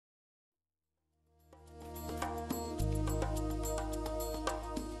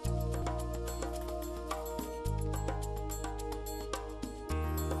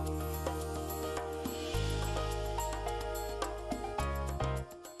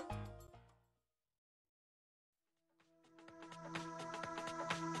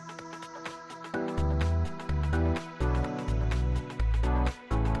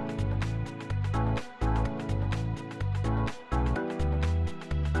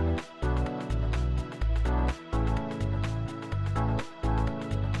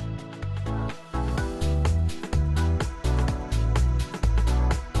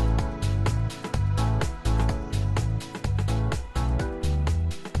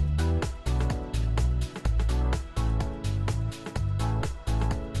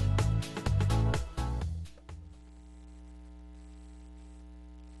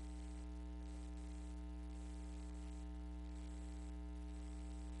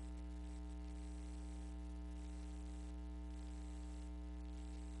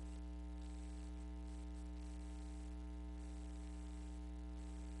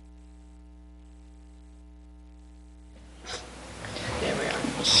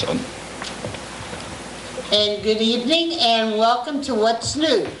So, And good evening and welcome to What's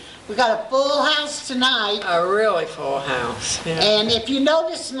New. We got a full house tonight, A really full house. Yeah. and if you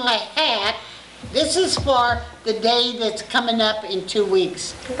notice my hat, this is for the day that's coming up in 2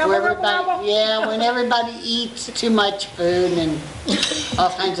 weeks. Where when everybody eats too much food and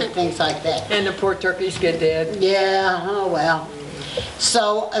all kinds of things like that. And the poor turkeys get dead. Yeah, oh well.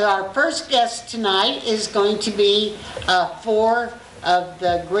 So our first guest tonight is going to be 4 of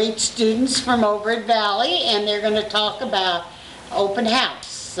the great students from over at Valley, and they're going to talk about open house.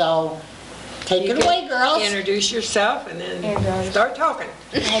 So take it away, girls. Introduce yourself and then start talking.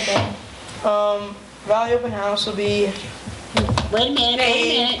 Valley Open House will be... Wait a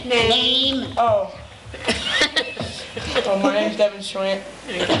minute, Name. Oh. My name's Devin Schwint.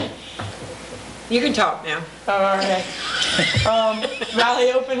 You can talk now. Oh, okay.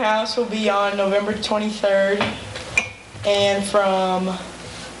 Valley Open House will be on November 23rd, and from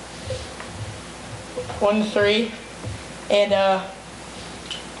 1 to 3. And,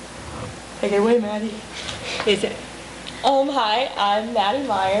 take it away, Maddie. Is it? Hi, I'm Maddie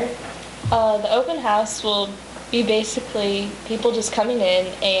Meyer. The open house will be basically people just coming in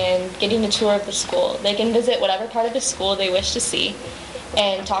and getting a tour of the school. They can visit whatever part of the school they wish to see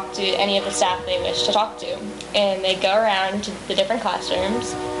and talk to any of the staff they wish to talk to. And they go around to the different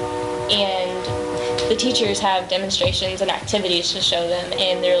classrooms, and the teachers have demonstrations and activities to show them,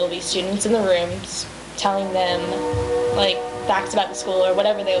 and there will be students in the rooms telling them like facts about the school or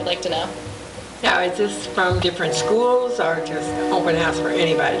whatever they would like to know. Now, is this from different schools or just open house for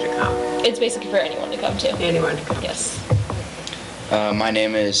anybody to come? It's basically for anyone to come to. Anyone to come? Yes. my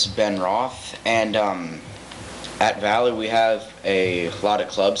name is Ben Roth, and at Valley we have a lot of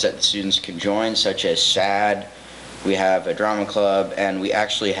clubs that the students can join, such as SAD, we have a drama club, and we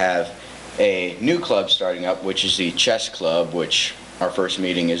actually have a new club starting up, which is the chess club, which our first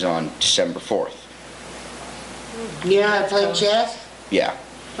meeting is on December 4th. You know how to play chess? Yeah,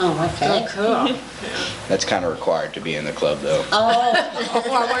 Oh, okay. Oh, cool. that's kind of required to be in the club, though. Oh,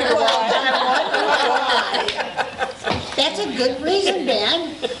 I wonder why. that's a good reason,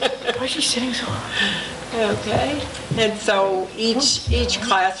 Ben. Why is she sitting so high? Okay. And so each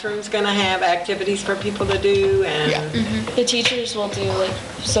classroom's going to have activities for people to do, and Yeah. The teachers will do,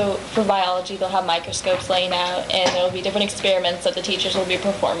 so for biology, they'll have microscopes laying out, and there will be different experiments that the teachers will be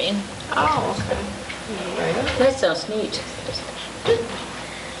performing. Oh, okay. Right. That sounds neat.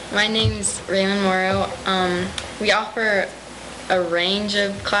 My name's Raymond Morrow. We offer a range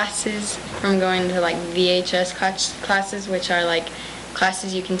of classes, from going to like VHS classes, which are like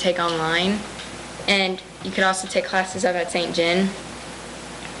classes you can take online, and you could also take classes up at St. John.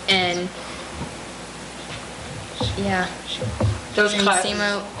 And yeah, Those and classes.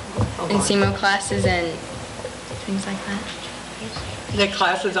 SEMO classes and things like that. The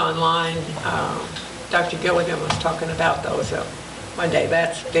classes online, Dr. Gilligan was talking about those one day.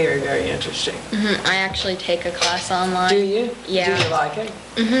 That's very, very interesting. I actually take a class online. Do you? Yeah. Do you like it?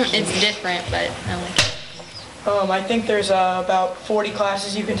 It's different, but I like it. I think there's about 40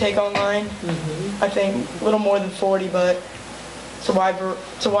 classes you can take online. I think a little more than 40, but it's a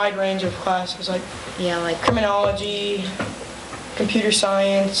wide range of classes, like Yeah, like criminology, computer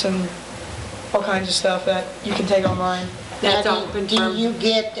science, and all kinds of stuff that you can take online. That's Now, open do from... you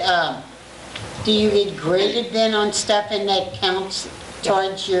get graded then on stuff, and that counts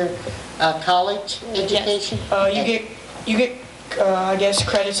towards your college education? You get I guess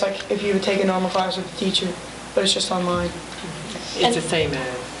credits like if you would take a normal class with a teacher, but it's just online. It's the same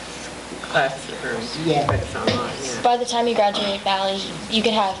as classrooms, Yeah. but it's online, yeah. By the time you graduate Valley, you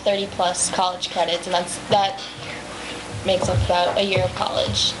can have 30 plus college credits, and that makes up about a year of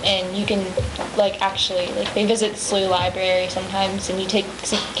college. And you can they visit SLU library sometimes, and you can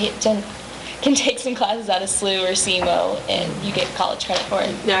take some classes out of SLU or SEMO, and you get college credit for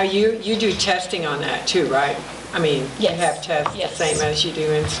it. Now, you do testing on that too, right? I mean, you Yes. have tests Yes. the same as you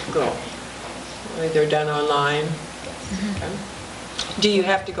do in school. They're done online. Okay. Do you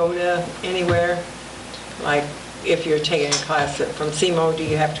have to go to anywhere? Like, if you're taking a class from SEMO, do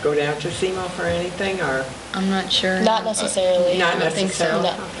you have to go down to SEMO for anything, or? I'm not sure. Not necessarily. Not don't think so. necessarily?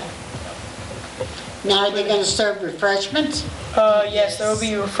 No. Okay. Now, are they going to serve refreshments? Yes, there will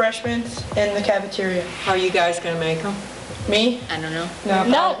be refreshments in the cafeteria. Are you guys going to make them? Me? I don't know. No.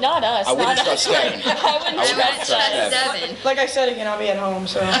 Not us. I wouldn't not trust us. Devin. I wouldn't trust us. Devin. Like I said again, I'll be at home,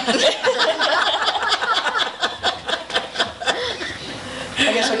 so.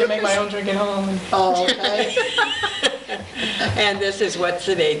 I guess I can make my own drink at home. Oh, okay. And this is, what's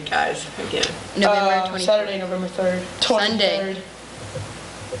the date, guys, again? November 23rd. Saturday, November 3rd. Sunday. 23rd.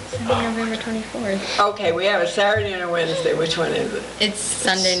 Sunday, November 24th. Okay, we have a Saturday and a Wednesday. Which one is it? It's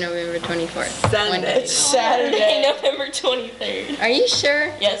Sunday, November 24th. Sunday. It's Saturday. November 23rd. Are you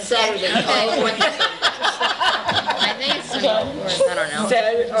sure? Yes. Saturday. Okay. I think it's 24th. I don't know.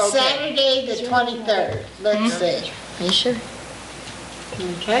 Saturday, okay. Saturday, the 23rd. Let's see. Are you sure?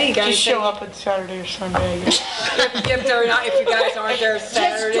 Okay, you guys Just show up on Saturday or Sunday. if they're not, if you guys aren't there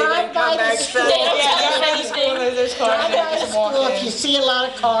Saturday, then drive by come the back school. Sunday. There's cars Drive there, by the just walk school. If in. you see a lot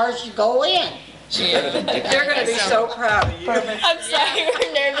of cars, you go in. They're gonna be so proud of you. I'm sorry,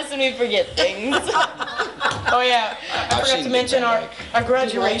 we're nervous and we forget things. Oh yeah, I I've forgot seen to mention that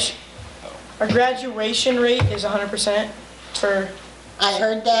our graduation rate is 100% for, I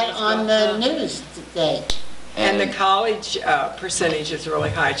heard that on the news today. And the college percentage is really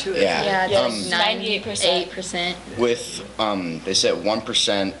high too. isn't it? Yeah. Yeah, Um, it's 98%. 98%. With, they said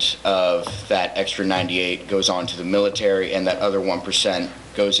 1% of that extra 98 goes on to the military, and that other 1%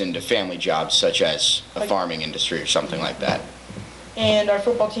 goes into family jobs such as a farming industry or something like that. and our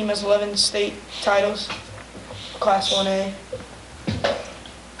football team has 11 state titles, Class 1A.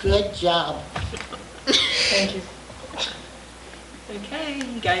 Good job. Thank you. Okay,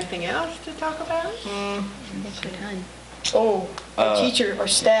 you got anything else to talk about? I guess we're done. Oh, our Uh, teacher, our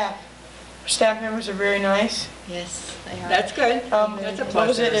staff members are very nice. Yes, they are. That's good. That's a what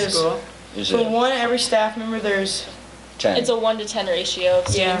was plus in it a is- school. Is For it one every staff member, there's 10? It's a 1-to-10 ratio of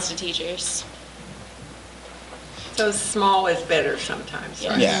Yeah. students to teachers. So small is better sometimes,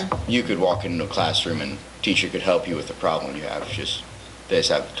 right? Yeah, you could walk into a classroom and teacher could help you with the problem you have, just, they just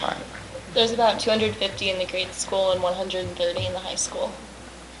have the time. There's about 250 in the grade school and 130 in the high school.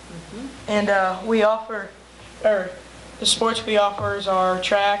 And we offer, or the sports we offer is our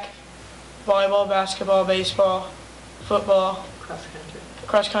track, volleyball, basketball, baseball, football, Cross country.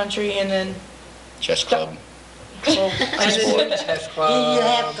 cross country, and then, Chess club. well, And the chess Do club. you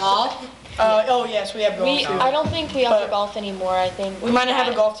have golf? oh yes, we have golf too. I don't think we offer But- golf anymore. I think We might not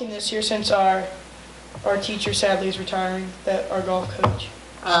have a golf team this year since our teacher sadly is retiring, that our golf coach.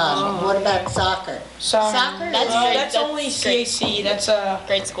 What about soccer? Soccer is- That's That's only great. CAC, that's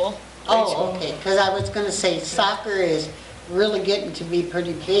grade school. Oh, okay, because I was going to say soccer is really getting to be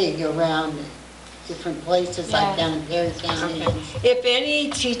pretty big around different places like Yeah. down in Perry County. Okay. If any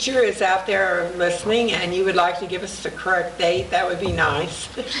teacher is out there listening and you would like to give us the correct date, that would be nice.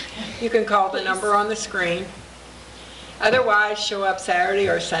 You can call the number on the screen. Otherwise, show up Saturday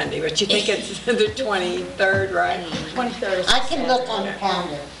or Sunday, but you think it's the 23rd, right? 23rd is I can look on the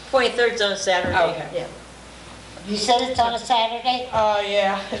calendar. 23rd's on a Saturday. Okay. Yeah. You said it's on a Saturday?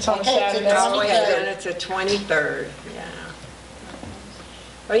 yeah, it's on a Okay, it's a Saturday. Oh, yeah, 23rd. then it's the 23rd, yeah.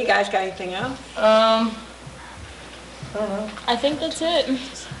 Well, you guys got anything else? I don't know. I think that's it.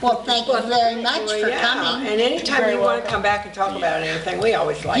 Well, thank you very much Well, for yeah, coming. And anytime Very you want to welcome. come back and talk about anything, we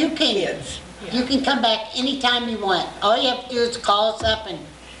always like You can. kids. You can come back anytime you want. All you have to do is call us up and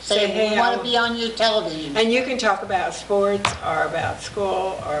Say, say, hey, we want I'll- to be on your television, And you can talk about sports or about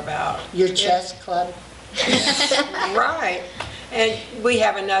school or about, your chess club. right. And we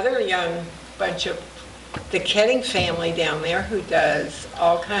have another young bunch of, the Ketting family down there who does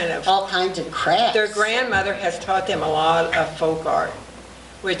all kind of, All kinds of crafts. their grandmother has taught them a lot of folk art,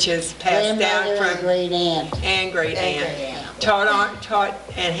 which is passed down Grandmother and from, great aunt. and great And aunt. great aunt. Taught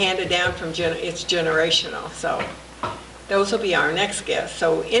and handed down from, it's generational, so those will be our next guests.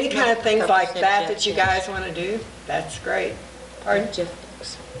 So any kind of things like that that you guys want to do, that's great. Pardon?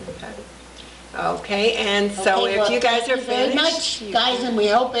 Okay, and so Okay, if well, you guys are Thank you very finished. much, guys, and we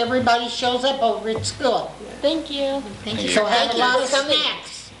hope everybody shows up over at school. Thank you. Thank you. So have Thank a you lot for of coming.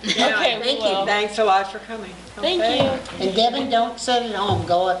 snacks. Yeah, Okay, we thank you. will. Thanks a lot for coming. Thank Okay? you. And Devin, don't sit at home,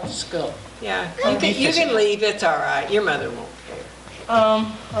 go up to school. Yeah, you can leave, it's all right. Your mother won't care.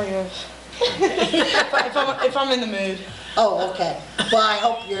 Oh yes. if I'm in the mood. Oh, okay. Well, I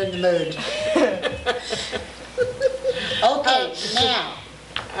hope you're in the mood. Okay, now,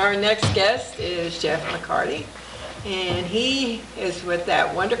 Our next guest is Jeff McCarty, and he is with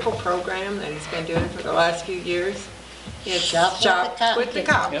that wonderful program that he's been doing for the last few years. It's Shop with the Cop. with the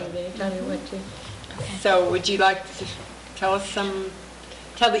Cop. Tell me what to. So would you like to tell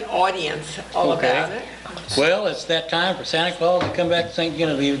the audience all Okay. about it? Well, it's that time for Santa Claus to come back to St.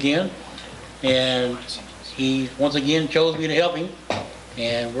 Genevieve again, and he once again chose me to help him,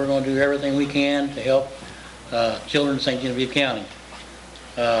 and we're going to do everything we can to help children in St. Genevieve County.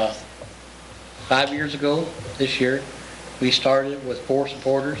 5 years ago, this year, we started with 4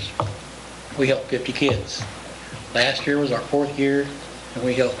 supporters. We helped 50 kids. Last year was our 4th year, and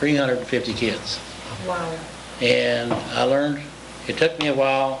we helped 350 kids. Wow. And I learned, it took me a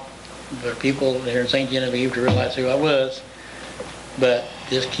while for people here in St. Genevieve to realize who I was, but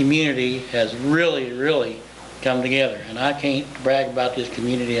this community has really, really come together. And I can't brag about this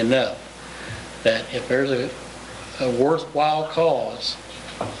community enough, that if there's a worthwhile cause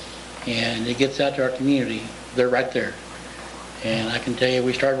and it gets out to our community, they're right there. And I can tell you,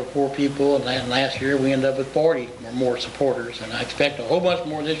 we started with 4 people, and last year we ended up with 40 or more supporters, and I expect a whole bunch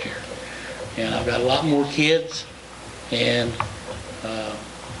more this year. And I've got a lot more kids, and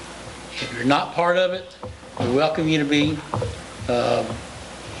if you're not part of it, we welcome you to be.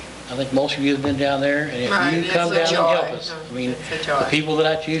 I think most of you have been down there, and Right, if you come it's a down and help joy. us, I mean, It's a joy. the people that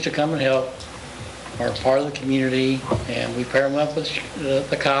I choose to come and help are part of the community, and we pair them up with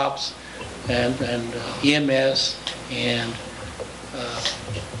the cops and EMS, and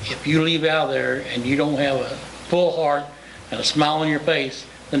if you leave out there and you don't have a full heart and a smile on your face,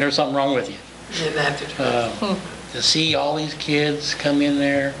 then there's something wrong with you. And that's the truth. To see all these kids come in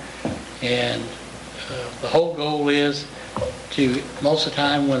there, and the whole goal is to, most of the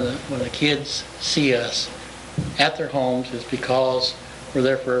time when the kids see us at their homes, is because we're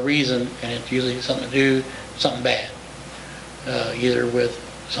there for a reason, and it's usually something to do, something bad. Either with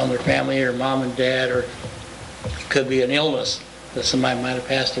some of their family or mom and dad, or it could be an illness that somebody might have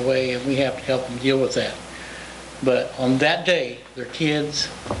passed away, and we have to help them deal with that. But on that day, they're kids,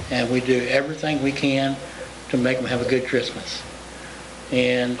 and we do everything we can to make them have a good Christmas.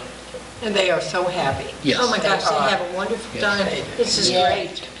 And And they are so happy. yes. Oh my gosh, they have a wonderful Yes. time. This is Yeah.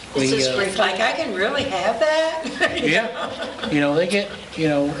 great. This We, is great. It's like, I can really have that? Yeah, they get,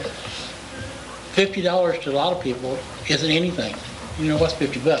 $50 to a lot of people isn't anything. What's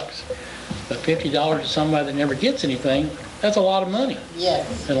 $50? But $50 to somebody that never gets anything, that's a lot of money. Yes.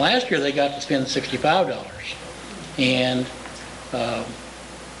 And last year they got to spend $65. And,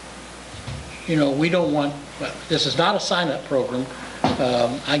 we don't want, this is not a sign-up program.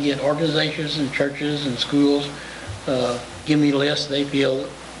 I get organizations and churches and schools give me lists they feel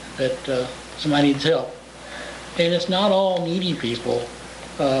that somebody needs help. And it's not all needy people.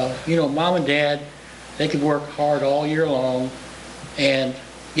 Mom and dad, they could work hard all year long and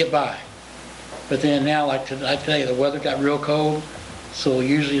get by. But then now, like I tell you, the weather got real cold, so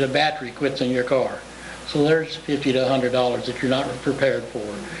usually the battery quits in your car. So there's $50 to $100 that you're not prepared for.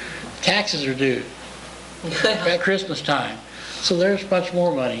 Taxes are due at Christmas time, so there's much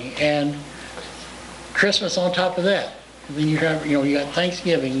more money. And Christmas on top of that. And then you got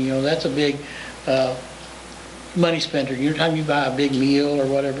Thanksgiving. That's a big money spender. Anytime you buy a big meal or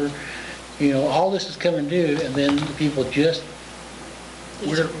whatever, all this is coming due, and then the people just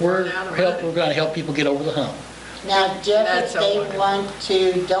we're going to help people get over the hump. Now, Jeff, That's if so they wonderful. want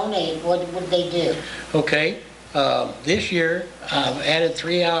to donate, what would they do? Okay, this year I've added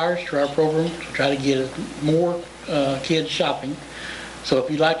 3 hours to our program to try to get more kids shopping. So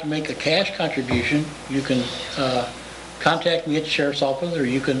if you'd like to make a cash contribution, you can contact me at the sheriff's office, or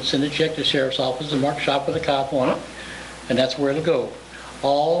you can send a check to the sheriff's office and mark "Shop with a Cop" on it, and that's where it'll go.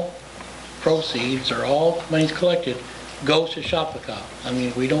 All proceeds, or all monies collected, goes to Shop with a Cop. I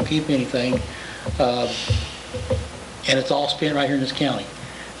mean, we don't keep anything, and it's all spent right here in this county.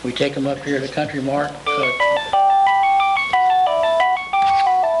 We take them up here to Country Mart.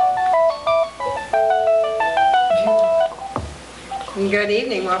 Good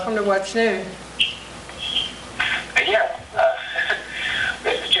evening, welcome to What's New. Yeah,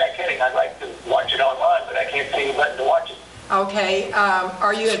 this is Jack Henning. I'd like to watch it online, but I can't see the button to watch it. Okay,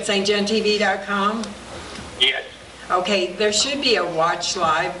 are you at stgentv.com? Yes, Okay, there should be a Watch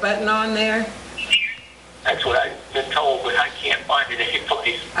Live button on there. that's what I've been told, but I can't find it any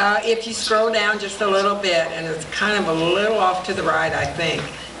place. If you scroll down just a little bit, and it's kind of a little off to the right, I think.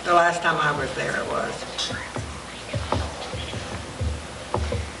 The last time I was there, it was.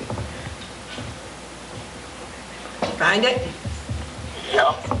 Find it?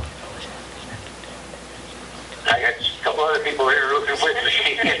 Yeah. I got a couple other people here looking with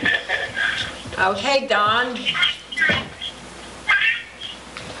me. Okay, Don.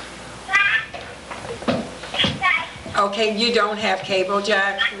 Okay, you don't have cable,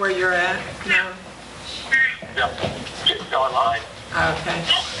 Jack, where you're at? No? No, just online. Okay.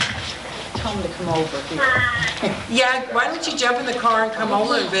 Tell them to come over here. Yeah, why don't you jump in the car and come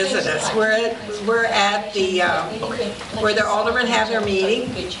over and visit us? We're at the, where the aldermen have their meeting.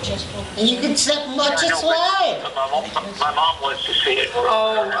 And you can watch us live. My mom wants to see it.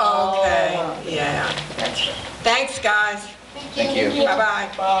 Oh, okay, yeah. Thanks, guys. Thank you. Bye-bye.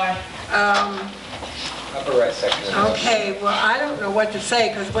 Bye. Upper right section. Okay, well, I don't know what to say,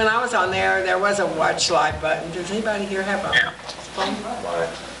 because when I was on there was a Watch Live button. Does anybody here have a Yeah. phone?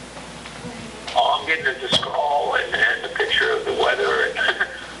 All I'm getting is the scroll and the picture of the weather and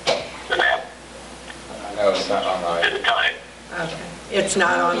the map No, it's not online. and the time. Okay. It's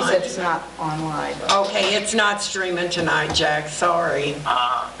not He online. said it's not online. Okay, it's not streaming tonight, Jack, sorry.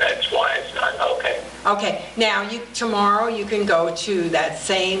 That's why it's not, okay. Okay, now tomorrow you can go to that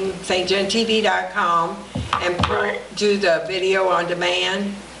same stgentv.com and Right. do the video on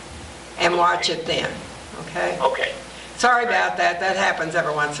demand and watch it then, okay? Okay, Sorry about that, that happens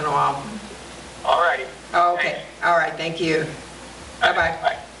every once in a while. all righty. Okay, all right, thank you. Bye-bye.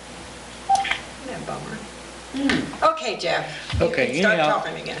 Bye. That bummer. Okay, Jeff. Okay, You can start anyhow.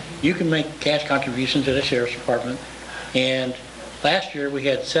 talking again. You can make cash contributions to the sheriff's department, and last year we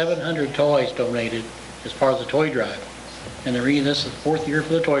had 700 toys donated as part of the toy drive. And the reason, this is the 4th year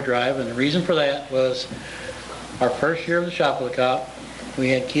for the toy drive, and the reason for that was our first year of the Shop with a Cop, we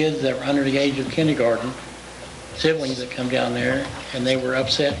had kids that were under the age of kindergarten, siblings that come down there, and they were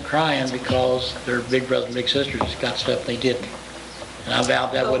upset and crying because their big brother and big sisters got stuff they didn't. And I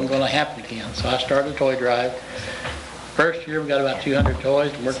vowed that wasn't going to happen again, so I started a toy drive. First year we got about 200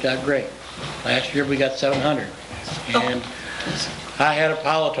 toys, and worked out great. Last year we got 700, and I had a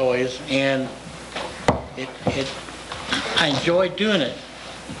pile of toys, and I enjoyed doing it.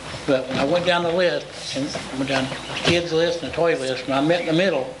 But when I went down the list, and went down the kids list and the toy list, when I met in the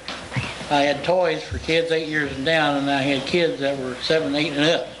middle, I had toys for kids 8 years and down, and I had kids that were 7, 8, and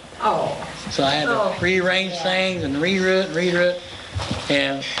up. Oh, So I had to rearrange things and reroute,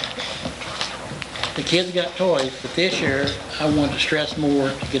 and the kids got toys, but this year I wanted to stress more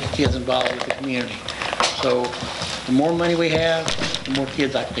to get the kids involved with the community. So the more money we have, the more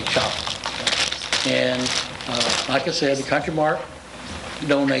kids I can take shopping. And like I said, the Country Mart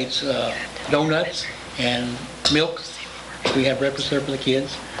donates donuts and milk. We have breakfast there for the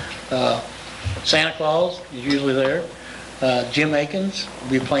kids. Santa Claus is usually there. Jim Akins will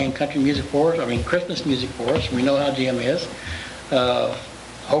be playing country music for us, Christmas music for us. We know how Jim is.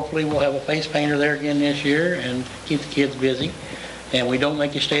 Hopefully we'll have a face painter there again this year and keep the kids busy. And we don't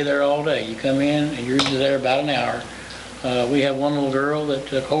make you stay there all day. You come in and you're usually there about an hour. We have one little girl that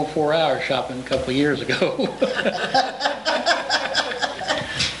took whole 4 hours shopping a couple of years ago.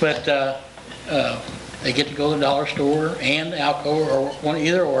 But they get to go to the dollar store and Alco, or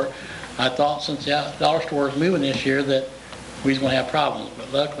either or. I thought since the dollar store is moving this year that we was going to have problems,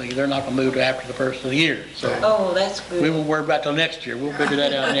 but luckily they're not going to move till after the first of the year. So Oh, that's good. we won't worry about till next year. We'll figure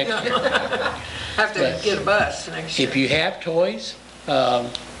that out next year. have to get a bus next year. If you have toys,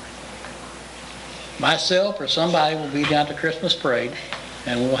 myself or somebody will be down to Christmas parade,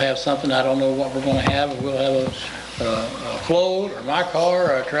 and we'll have something. I don't know what we're going to have. We'll have a float or my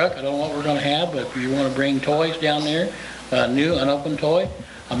car or a truck. I don't know what we're going to have, but if you want to bring toys down there, a new unopened toy,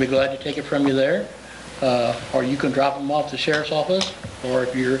 I'll be glad to take it from you there. Or you can drop them off at the sheriff's office, or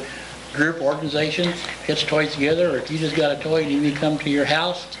if your group or organization gets toys together, or if you just got a toy and you need to come to your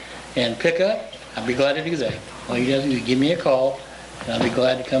house and pick up, I'd be glad to do that. All you have to do is give me a call, and I'll be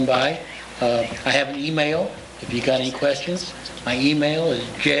glad to come by. I have an email if you got any questions. My email is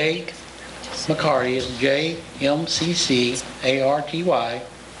jmccarty, it's JMCCARTY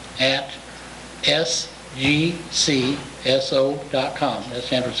 @sgcso.com. That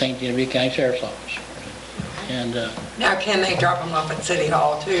stands for St. Genevieve County Sheriff's Office. And Now, can they drop them off at City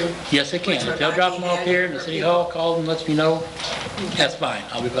Hall too? yes, they can. Which If would they'll not drop be them off handy here in for the city people. hall, call them, let me know. That's fine.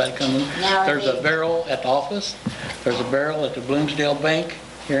 I'll be glad to come in. Now, There's a they- barrel at the office. There's a barrel at the Bloomsdale Bank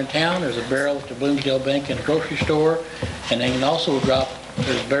here in town. There's a barrel at the Bloomsdale Bank in the grocery store. And they can also drop,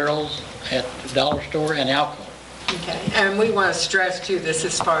 there's barrels at the dollar store and Alco. Okay, and we want to stress too, this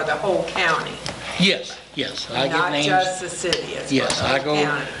is for the whole county, Yes, I get not names. just the city, it's for Yes, the I whole go,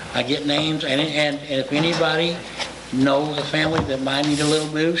 county. I get names, and if anybody knows a family that might need a little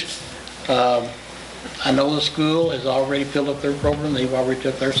boost, I know the school has already filled up their program, they've already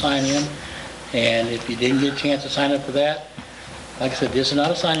took their sign in, and if you didn't get a chance to sign up for that, like I said, this is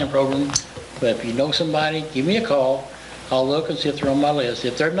not a sign-in program, but if you know somebody, give me a call, I'll look and see if they're on my list.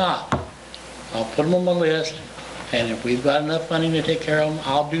 If they're not, I'll put them on my list, and if we've got enough funding to take care of them,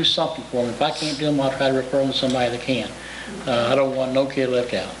 I'll do something for them. If I can't do them, I'll try to refer them to somebody that can. I don't want no kid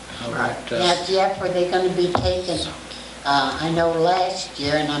left out. I want, Now, Jeff, are they going to be taking, I know last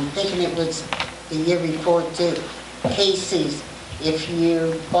year, and I'm thinking it was the year before too, Casey's, if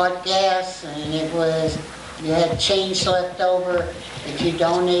you bought gas and it was, you had change left over, if you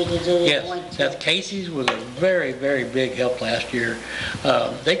donated it, it went Yes, to... that Casey's was a very, very big help last year.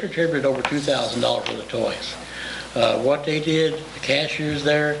 They contributed over $2,000 for the toys. What they did, the cashiers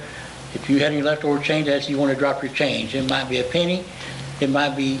there, if you had any leftover change, that's you want to drop your change. It might be a penny, it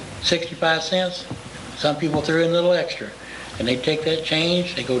might be 65 cents. Some people threw in a little extra. And they take that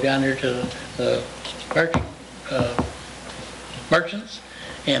change, they go down there to the merchants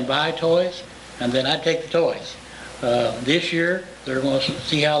and buy toys, and then I take the toys. This year, they're going to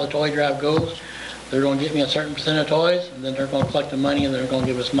see how the toy drive goes. They're going to get me a certain percent of toys, and then they're going to collect the money, and they're going to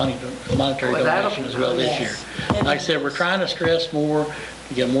give us money, monetary Well, that'll donation be as well this year. Yes. Like I said, we're trying to stress more,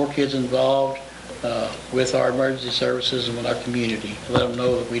 to get more kids involved with our emergency services and with our community, to let them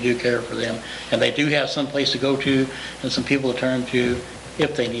know that we do care for them, and they do have some place to go to and some people to turn to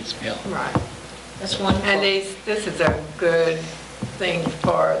if they need some help. Right. That's wonderful. And this is a good thing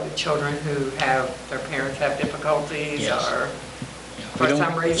for the children who have, their parents have difficulties Yes. or We for don't-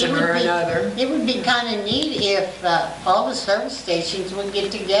 some reason or another. It would be kind of neat if all the service stations would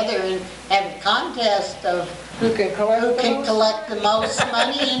get together and have a contest of Who can who can collect the most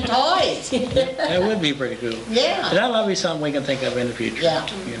money in toys. That would be pretty cool. And Yeah. that might be something we can think of in the future. Yeah.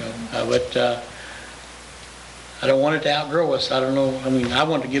 You know, but I don't want it to outgrow us. I don't know, I mean, I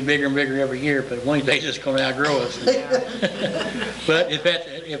want it to get bigger and bigger every year, but one of these days it's going to outgrow us. But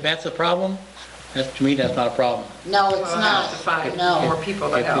if that's a problem, to me, that's not a problem. No, it's We'll have not. to find No. more people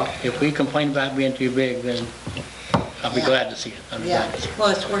to help. If we complain about being too big, then I'll be Yeah. glad to see it. I'll be Yeah. glad to see it. Well,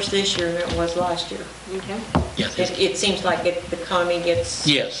 it's worse this year than it was last year. Okay. Yes, It seems like the economy gets,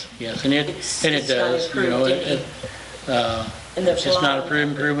 yes, and it It's does, not you know, improved and there's a it's lot not of-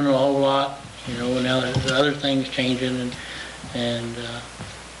 improving a whole lot, you know, and now there's other things changing and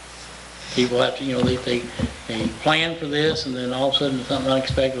people have to, you know, they plan for this and then all of a sudden something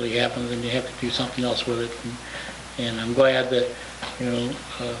unexpectedly happens and you have to do something else with it. And I'm glad that, you know,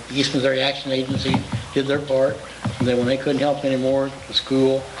 the East Missouri Action Agency did their part. And then when they couldn't help anymore, the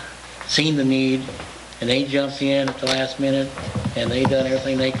school seen the need and they jumped in at the last minute and they done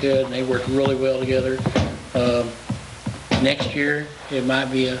everything they could and they worked really well together. Next year, it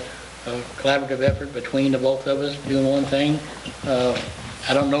might be a collaborative effort between the both of us doing one thing.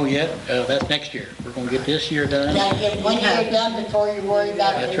 I don't know yet. That's next year. We're going to get this year done. Now, get one year done before you worry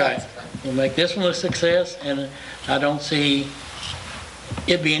about the That's right. next one. We'll make this one a success, and I don't see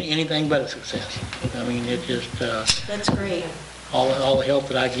it being anything but a success. I mean, it just, that's great. all the help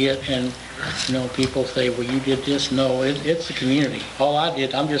that I get, and, you know, people say, well, you did this. No, it's the community. All I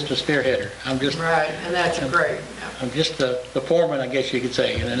did, I'm just a spearheader. Right, and that's great. I'm just the foreman, I guess you could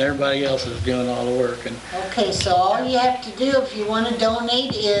say, and then everybody else is doing all the work. And Okay, so all you have to do if you want to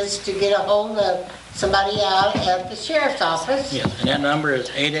donate is to get a hold of somebody out at the sheriff's office. yes, and that number is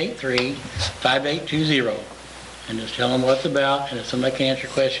 883-5820. And just tell them what it's about, and if somebody can answer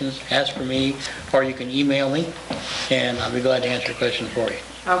questions, ask for me, or you can email me, and I'll be glad to answer questions for you.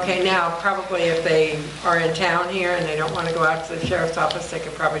 Okay, now, probably if they are in town here and they don't want to go out to the sheriff's office, they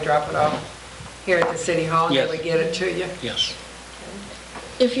could probably drop it off here at the city hall and they Yes. would get it to you. Yes.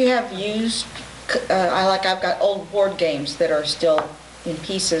 If you have used, I've got old board games that are still in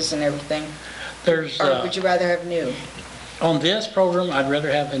pieces and everything, There's, or would you rather have new? on this program, I'd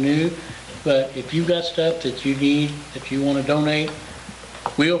rather have a new, but if you've got stuff that you need, that you want to donate,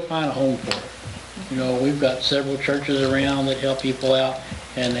 we'll find a home for it. You know, we've got several churches around that help people out,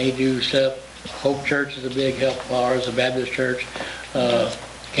 and they do stuff. Hope Church is a big help of ours, the Baptist Church,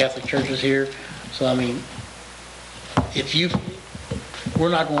 Catholic churches here. So, I mean, we're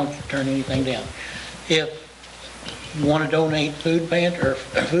not going to turn anything down. If you want to donate food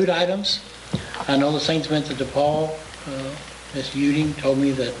items, I know the St. Vincent de Paul, Miss Uding told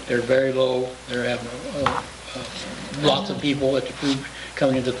me that they're very low. They're having lots of people at the food,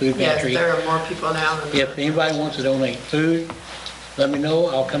 coming into the food Yes, pantry. there are more people now than If anybody wants to donate food, let me know.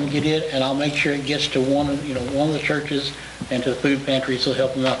 I'll come get it, and I'll make sure it gets to one of the churches and to the food pantry, so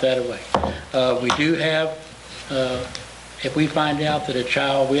help them out that way. We do have, if we find out that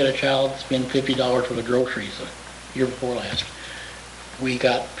we had a child spend $50 for the groceries the year before last, we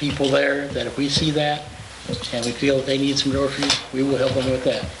got people there that if we see that and we feel that they need some groceries, we will help them with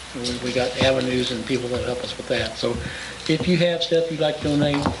that. We got avenues and people that help us with that. So if you have stuff you'd like to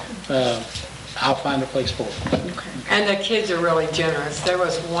donate, I'll find a place for it. And the kids are really generous. There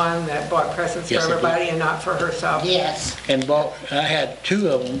was one that bought presents for Yes, they did. everybody and not for herself. Yes. And I had 2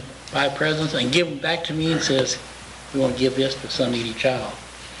 of them buy presents and give them back to me and says, we want to give this to some needy child.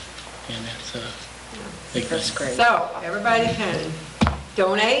 And that's a big thing. That's great. So, everybody can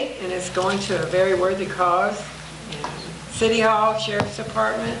donate, and it's going to a very worthy cause. And City Hall, Sheriff's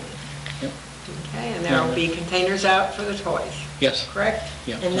Department. Yep. Okay, and there will be containers out for the toys, Yes. correct?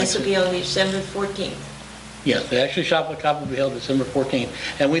 Yeah. And this will be on December 14th. Yes, the actual shop at Cop will be held December 14th.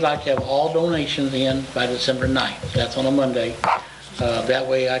 And we'd like to have all donations in by December 9th. That's on a Monday. That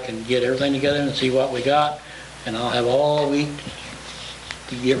way I can get everything together and see what we got. And I'll have all week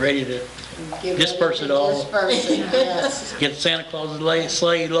to get ready to Get disperse ready it to all. disperse it, yes. Get Santa Claus's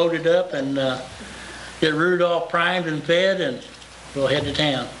sleigh loaded up and get Rudolph primed and fed, and we'll head to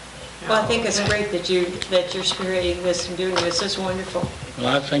town. Well, I think it's great that you're spearheading this and doing this. It's wonderful.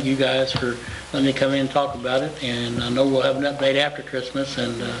 Well, I thank you guys for letting me come in and talk about it, and I know we'll have an update after Christmas,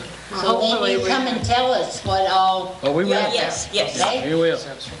 and, So Hopefully maybe we- come and tell us what all. oh, we will. Yes. Okay? We will.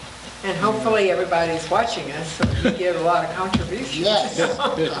 And hopefully everybody's watching us, so we get a lot of contributions. Yes.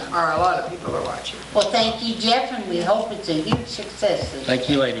 Good. Or a lot of people are watching. Well, thank you, Jeff, and we hope it's a huge success. Thank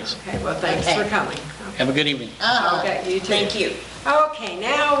you, ladies. Okay, well, thanks Okay. for coming. Have a good evening. Okay, you too. Thank you. Okay,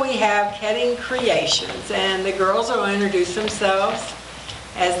 now we have Ketting Creations, and the girls will introduce themselves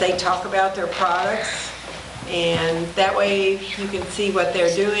as they talk about their products, and that way you can see what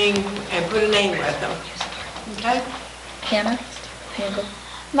they're doing and put a name with them. Okay? Hannah? Hannah?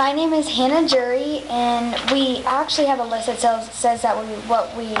 My name is Hannah Jury, and we actually have a list that says that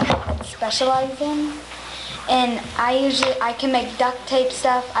what we specialize in. And I can make duct tape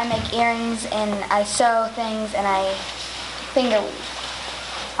stuff, I make earrings, and I sew things, and I finger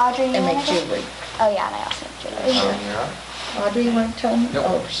weave. Audrey, you And wanna make go? jewelry. Oh yeah, and I also make jewelry. Audrey, you want to tell them?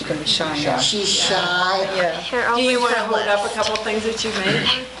 Oh, she's going to be shy now. She's shy. Yeah. Here, I'll Do you leave want to her hold up a list. couple things that you made?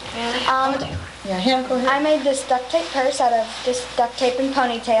 Yeah, Hannah, go ahead. I made this duct tape purse out of just duct tape and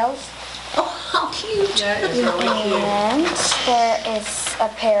ponytails. Oh, how cute. That is really cute. And there is a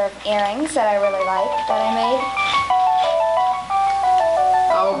pair of earrings that I really like that I made.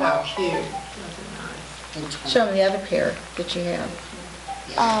 Oh, how cute. Show them the other pair that you have.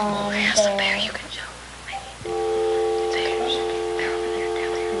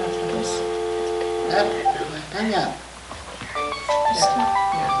 There. Hang up.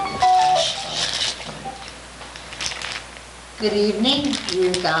 Good evening.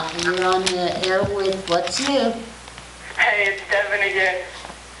 You're on the air with What's New. Hey, it's Devin again.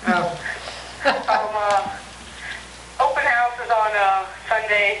 Oh, Open house is on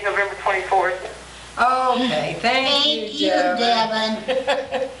Sunday, November 24th. okay, thank you, Devin.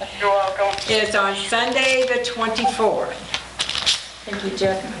 Devin. You're welcome. It's on Sunday, the 24th. Thank you,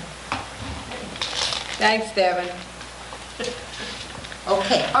 Jeff. Thanks, Devin.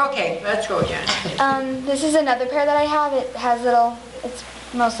 Okay. Okay, let's go again. This is another pair that I have. It has it's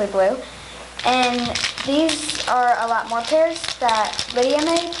mostly blue. And these are a lot more pairs that Lydia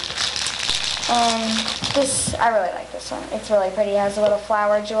made. And I really like this one. It's really pretty. It has a little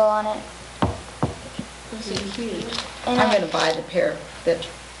flower jewel on it. And I'm going to buy the pair that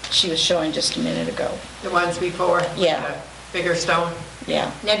she was showing just a minute ago. The ones before? with Yeah. the Bigger stone?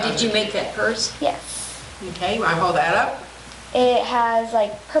 Yeah. Now, did you make that purse? Yes. Okay, you want to hold that up? It has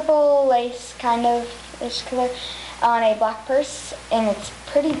like purple lace kind of ish color on a black purse. And it's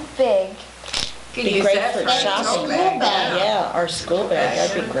pretty big. Could Be use great that for a shopping. tote bag. Yeah, our school bag,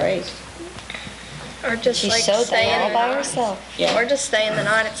 that'd be great. Or just She's like so stay down in all by herself. Yeah. Or just stay in the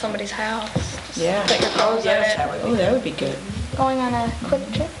night at somebody's house. Yeah. Put your clothes in Yes, it. that would Oh, be. that would be good. Going on a quick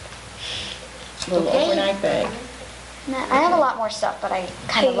trip. A little Okay. overnight bag. Nah, I have a lot more stuff, but I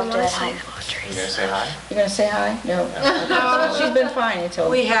kind of left it at home. You gonna say hi? No. She's been fine until.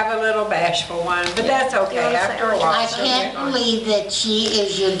 We have a little bashful one, but that's okay. After a while. I she'll can't get on. believe that she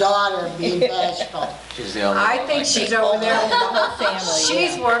is your daughter being bashful. I think she's over The there. whole family.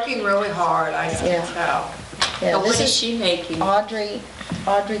 She's yeah. working really hard, I can Yeah. tell. Yeah, What this is is she making? Audrey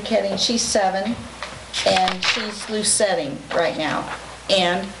Ketting. She's 7, and she's loose setting right now.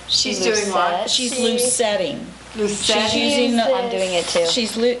 And She's doing what? she's loose setting. Lucette? She's using. I'm doing it too.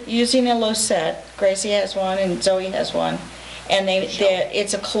 She's using a Lucette. Gracie has one and Zoe has one. And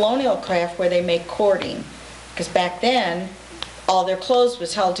it's a colonial craft where they make cording. Because back then, all their clothes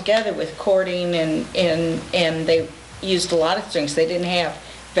was held together with cording and they used a lot of strings. They didn't have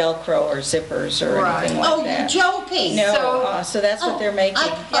Velcro or zippers or Right. anything like Oh, you're that. joking. No, so that's what they're making I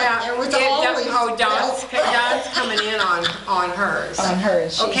thought there was always. Don's coming in on hers. on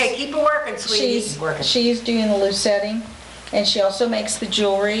hers. Okay, keep it working, sweetie. She's doing the loose setting, and she also makes the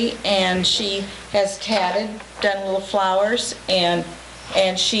jewelry, and she has tatted, done little flowers, and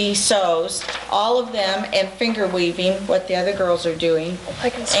she sews all of them and finger weaving, what the other girls are doing.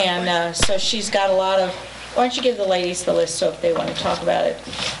 And so she's got a lot of. Why don't you give the ladies the list so if they want to talk about it?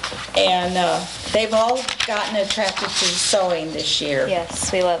 And they've all gotten attracted to sewing this year.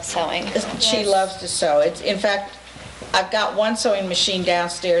 Yes, we love sewing. She loves to sew. In fact, I've got one sewing machine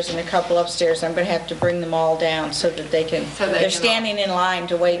downstairs and a couple upstairs. I'm going to have to bring them all down so that they can, So they they're can standing in line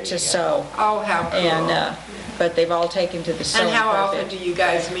to wait to sew. Oh, how cool. And, but they've all taken to the sewing And how for a often bit. do you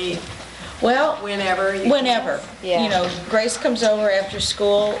guys meet? Well, Whenever? whenever. Yeah. You know, Grace comes over after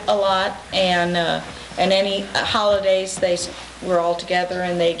school a lot, and any holidays, we're all together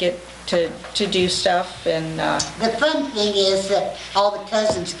and they get to do stuff and, The fun thing is that all the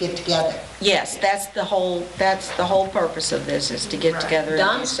cousins get together. yes, that's the whole purpose of this, is to get together and do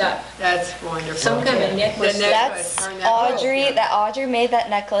Don's stuff. got That's wonderful. Some kind of necklace. The necklace, That's her necklace. Audrey made that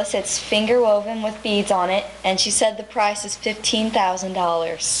necklace. It's finger woven with beads on it, and she said the price is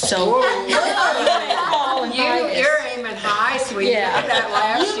 $15,000. So, You're aiming high, sweetie. Yeah. Look at that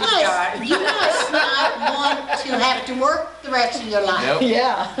laugh You she's got. must not want to have to work the rest of your life.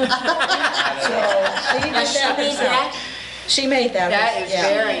 yeah. So, she did that herself. She made that. That is yeah.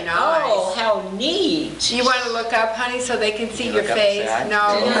 very nice. Oh, how neat. You want to look up, honey, so they can see your look up face? sad?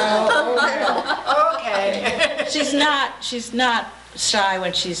 No. Okay. She's not shy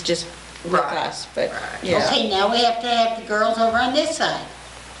when she's just with Right, us, but, right. yeah. Okay, now we have to have the girls over on this side.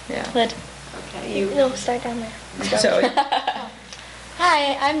 Yeah. But Okay, you. no, start down there. So,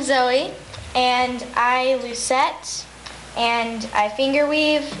 Hi, I'm Zoe, and I lucette, and I finger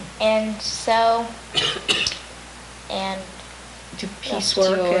weave, and sew, and do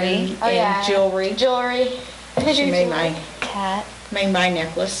piecework and oh yeah, jewelry. jewelry. She made my tat,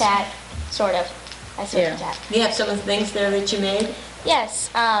 necklace. tat, sort of. I sort Yeah. of tat. You have some of the things there that you made? Yes,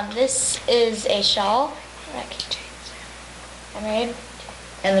 this is a shawl that I made.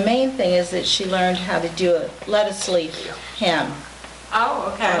 And the main thing is that she learned how to do a lettuce leaf hem Oh,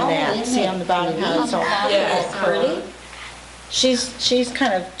 on okay. that. isn't See it on the bottom how it's all Yes. pretty? She's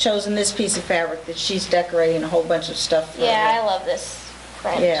kind of chosen this piece of fabric that she's decorating a whole bunch of stuff for. Yeah, I love this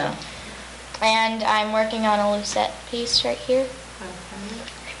print. Yeah. And I'm working on a lucette piece right here.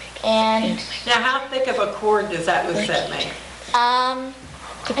 And Now, how thick of a cord does that lucette make?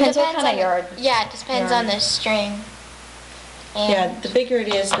 Depends what kind of on- yard. Yeah, it depends on the string. And Yeah, the bigger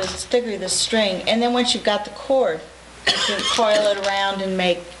it is, the thicker the string. And then once you've got the cord, you can coil it around and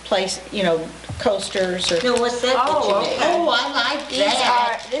make coasters or. No, what's that that you Oh, made? okay. Oh, I like these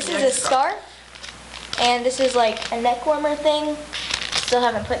that. are, this is a scarf, and this is like a neck warmer thing. Still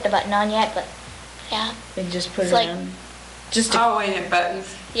haven't put the button on yet, but yeah. And just put It's it like- on. Just a Oh, and it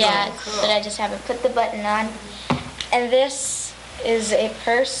buttons? Yeah, Oh, cool. but I just haven't put the button on. And this is a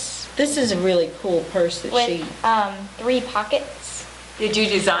purse This is a really cool purse that she, with 3 pockets. Did you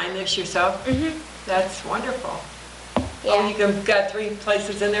design this yourself? Mm-hmm. That's wonderful. Oh, Yeah. you got 3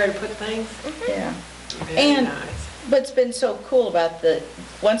 places in there to put things? yeah. Very And- nice. What's been so cool about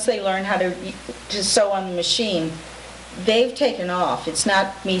once they learn how to sew on the machine, they've taken off. It's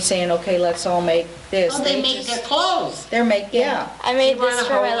not me saying, okay, let's all make this. Oh, they make their clothes. Yeah. I made You wanna this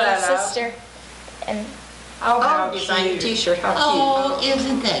for my hold little that up? sister. And Oh, how Design a cute. t-shirt, how Oh,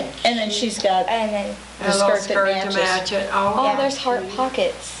 isn't that? And then she's got and then A the little skirt that to matches. match it. Oh, Oh, there's heart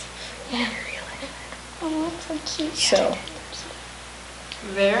pockets. oh, that's so cute. So,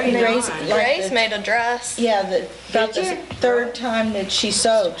 very Grace- nice. like Grace the- made a dress. yeah, about Did the you? third time that she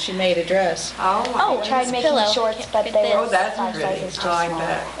sewed, she made a dress. Oh, my I goodness. tried making pillow. shorts, but Fit they this. were Oh, that's 5 pretty. sizes too I like small.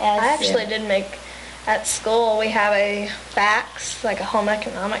 that. Yes. I actually did make, at school, we have a FACS, like a home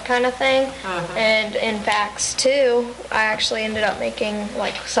economic kind of thing. Uh-huh. And in FACS 2, I actually ended up making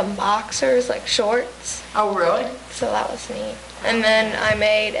like some boxers, like shorts. Oh, really? So that was neat. And then I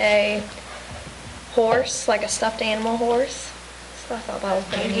made a horse, like a stuffed animal horse. So I thought that was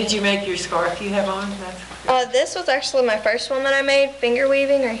pretty And neat. did you make your scarf you have on? That's This was actually my first one that I made, finger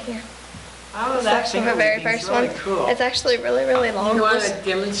weaving right here. Oh, It's that's actually my very first one. really cool. It's actually really, really long. You want to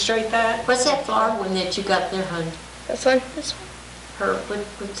demonstrate that? What's that flower one that you got there, hon? This one? Her,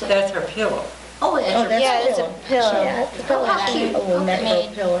 what's that? That's her pillow. Oh, Oh, that's that's Yeah, a it's a pillow. pillow. Yeah, it's a pillow How that I cute. A little neck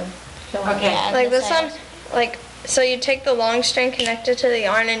made. pillow. Okay. Yeah, Like this side. one, like, so you take the long string connected to the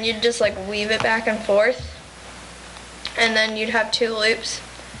yarn and you'd just like weave it back and forth. And then you'd have 2 loops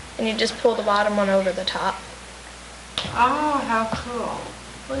and you just pull the bottom one over the top. Oh, how cool.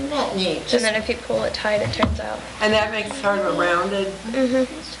 Wasn't that neat? And then if you pull it tight, it turns out. And that makes sort of a rounded,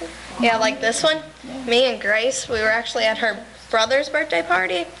 Yeah, like this one, me and Grace, we were actually at her brother's birthday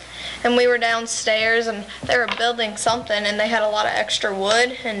party. And we were downstairs and they were building something and they had a lot of extra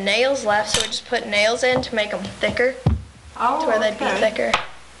wood and nails left. So we just put nails in to make them thicker, oh, to where they'd be okay. thicker.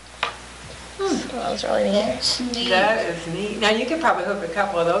 So that was really neat. That's neat. That is neat. Now, you could probably hook a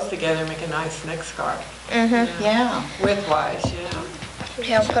couple of those together and make a nice neck scarf. Mm-hmm. Yeah. Widthwise, yeah.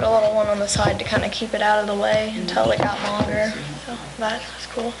 Yeah, put a little one on the side to kind of keep it out of the way until it got longer. So that was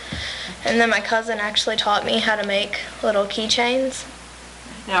cool. And then my cousin actually taught me how to make little keychains.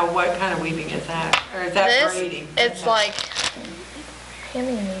 Now, what kind of weaving is that? Or is that This, braiding? it's like, hand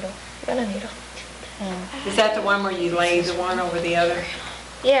me a needle. You got a needle? Is that the one where you lay the one over the other?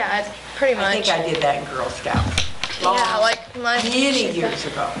 Yeah, it's pretty I much. think I did that in Girl Scouts. Yeah, like my Many years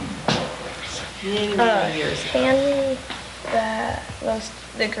ago. Many, Uh, many years ago. hand me.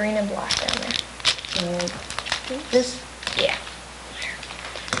 the green and black down there. This, Yeah.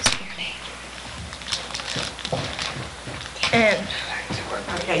 And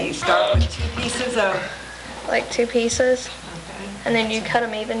Okay, you start with 2 pieces of, like 2 pieces, okay. and then you cut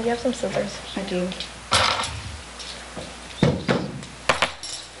them even. You have some scissors. I do.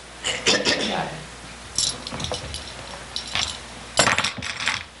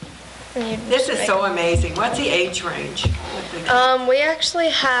 And you This just is make so amazing. What's the age range? We actually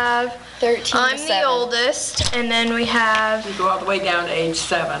have 13 I'm to the 7. oldest, and then we have You go all the way down to age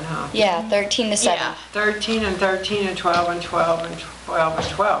 7, huh? Yeah, 13 to 7. yeah. 13 and 13 and 12 and 12 and 12 and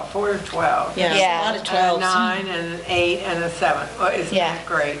 12, 4 to 12. Yeah, Yeah. a lot of And a 12s. 9 and an 8 and a 7. Well, isn't Yeah. that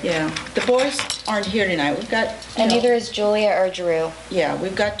great? Yeah, the boys aren't here tonight. We've got, And neither is Julia or Drew. yeah,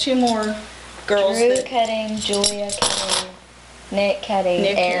 we've got 2 more girls Drew that, Ketting, Julia Ketting, Nick Ketting,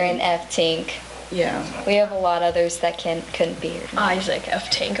 Nick Aaron Ketting. F. Tink. yeah. We have a lot others that couldn't be here. Isaac F.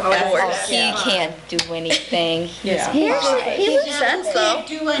 Tank, of Oh, that's- course. that's- He can't do anything. Yeah. He makes sense though. Can't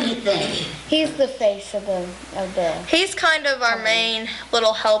do anything. He's the face of the He's kind of our main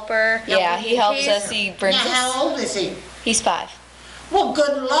little helper. Yeah, he helps He's- us. He brings Now, how us. old is he? He's 5. Well,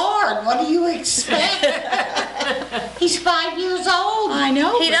 good Lord, what do you expect? He's 5 years old. I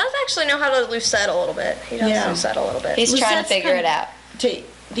know. He does actually know how to lucette a little bit. He does Yeah. lucette a little bit. He's trying to Lusette's figure it kinda- out.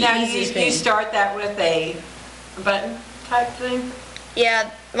 The Now, easy you thing. start that with a button type thing? Yeah,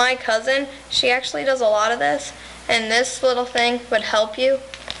 my cousin, she actually does a lot of this, and this little thing would help you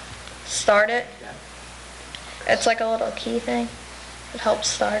start it. It's like a little key thing. It helps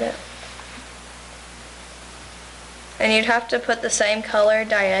start it. And you'd have to put the same color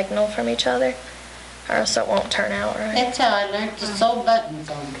diagonal from each other, or else it won't turn out right. That's how I learned to sew buttons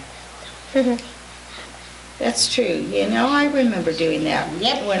on. That's true. You know, I remember doing that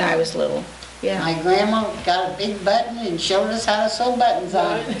Yep. when I was little. Yeah. My grandma got a big button and showed us how to sew buttons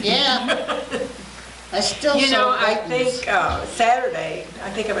on it. Yeah. I still You know, sew I buttons. think Saturday, I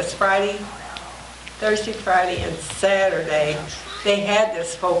think it was Friday, Thursday, Friday, and Saturday, they had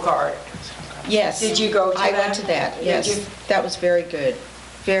this folk art. Yes. Did you go to I that? went to that, Did yes. you? That was very good.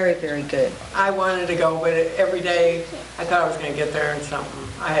 Very, very good. I wanted to go, but every day, I thought I was gonna get there and something.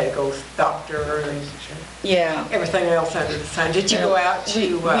 I had to go doctor and Yeah. everything else under the sun. Did you go out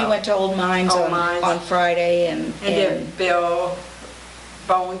to? We went to Old Mines Old on Mines. on Friday And did Bill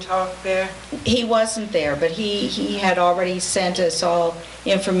Bone talk there? he wasn't there, but he had already sent us all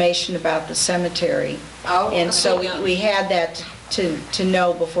information about the cemetery. Oh, And so okay. we had that to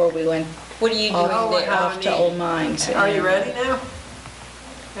know before we went What are you doing off to Old Mines. Are you ready now?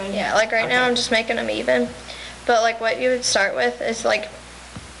 Ready? Yeah, like right now I'm just making them even. But like what you would start with is like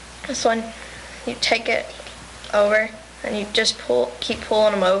this one, you take it over and you just keep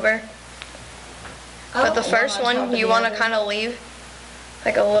pulling them over. But the first on top one, of you the want to other. kind of leave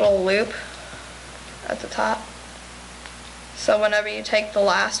like a little loop at the top. So whenever you take the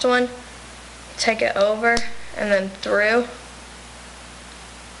last one, take it over and then through.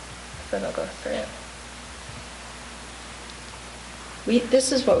 Then it'll go through.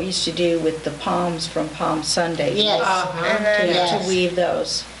 This is what we used to do with the palms from Palm Sunday. Yes. Uh-huh. And then Yes. To weave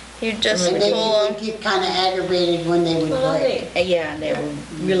those. you just And then pull you them. would get kind of aggravated when they would break. Yeah, and they were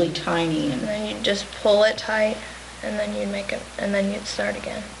really tiny And and, then you just pull it tight, and then you'd make it, and then you'd start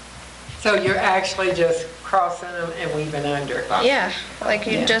again. So you're actually just crossing them and weaving under. Yeah, like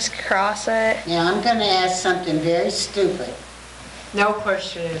you Yeah. just cross it. Now, I'm going to ask something very stupid. No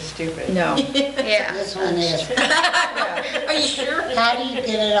question is stupid. no. Yeah. This one is, Are you sure? how do you get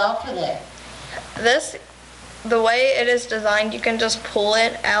it off of there? This, the way it is designed, you can just pull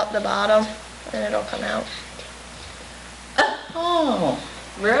it out the bottom, and it'll come out. Oh,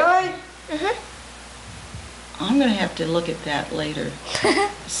 Really? I'm gonna have to look at that later,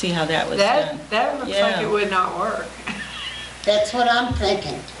 see how that was done. That looks like Yeah. it would not work. That's what I'm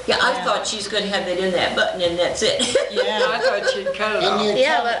thinking. Yeah, I thought she was gonna have it in that button and that's it. Yeah. I thought you'd cut it And off. you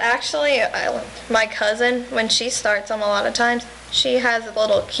Yeah, tell but actually, my cousin, when she starts them a lot of times, she has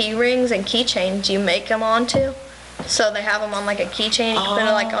little key rings and keychains you make them onto. So they have them on like a keychain. You can put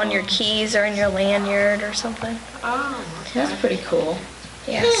it like on your keys or in your lanyard or something. Oh, That's pretty cool.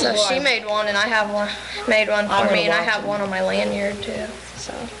 Yeah, so she made one and I have one, made one I'm for gonna me, and I watch have it. one on my lanyard too.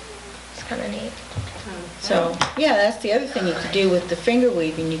 So it's kind of neat. So, yeah, that's the other thing you could do with the finger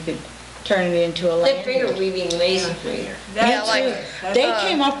weaving, you could turn it into a That finger lanyard. weaving amazes me. Yeah, like They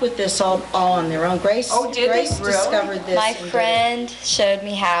came up with this all on their own. Grace, Oh, did they Grace really? discovered this. My and did it. friend showed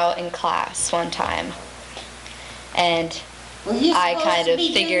me how in class one time. And Were you I supposed kind to of be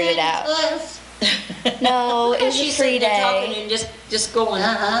doing figured it that in out. class? no, it was a She's free sitting there talking day. and just going.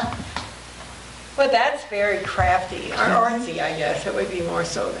 Uh-huh. Well, that's very crafty, or artsy, I guess. It would be more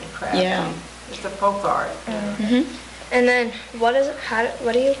so than crafty. Yeah. It's a folk art. And then what is it?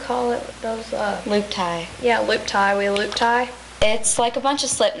 What do you call it? Those Loop tie. yeah, loop tie. We loop tie. It's like a bunch of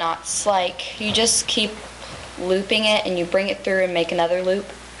slip knots. Like you just keep looping it and you bring it through and make another loop.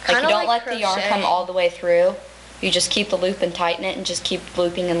 Like Kinda you don't like let the yarn come crocheting. all the way through. You just keep the loop and tighten it and just keep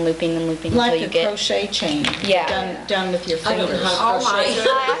looping and looping and looping Like until a you get. crochet chain. Yeah. Done with your I don't know fingers. how Oh, to my crochet. goodness.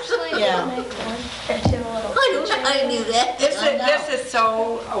 I actually Yeah. did make one or two little. I knew that. This is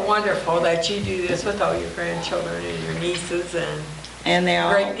so wonderful that you do this with all your grandchildren and your nieces and And they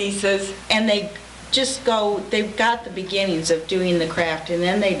all, great nieces. and they just go, they've got the beginnings of doing the craft, and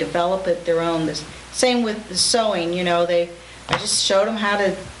then they develop it their own. The same with the sewing, you know, I just showed them how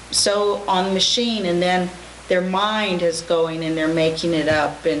to sew on the machine, and then their mind is going and they're making it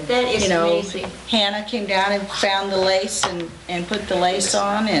up. And, That is you know, amazing. Hannah came down and found the lace and put the lace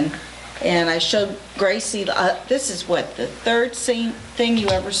on, and I showed Gracie, this is what, the third thing you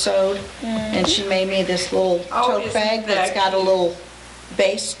ever sewed? And she made me this little Oh, tote isn't bag that's that got a cute? little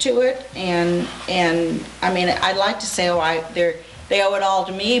base to it, and I mean, I'd like to say, they owe it all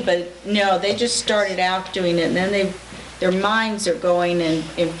to me, but no, they just started out doing it, and then their minds are going and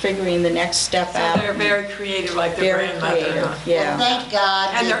figuring the next step So out. they're very creative, like their Very grandmother. creative, huh? yeah. Thank God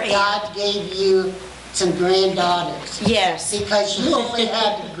And that their God gave you some granddaughters. Yes. Because you only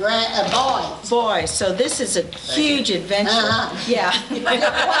had boys. Boy, so this is a huge adventure. Uh-huh. Yeah.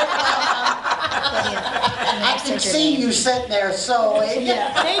 I can see you sitting there sewing.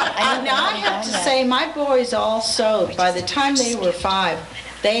 Now I have to say, my boys all sewed. By the time they were 5,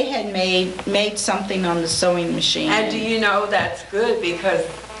 they had made something on the sewing machine. And do you know that's good because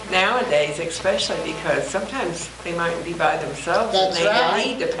nowadays, especially because sometimes they might be by themselves That's and they right.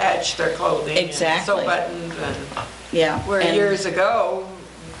 need to patch their clothing Exactly. and sew buttons and Yeah. where and years ago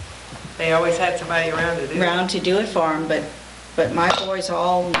they always had somebody around to do it. around to do it for them, but my boys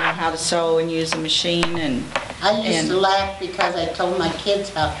all know how to sew and use the machine, and I used And- to laugh because I told my kids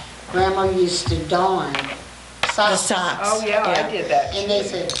how Grandma used to darn the socks. socks. Oh, yeah, I did that. And they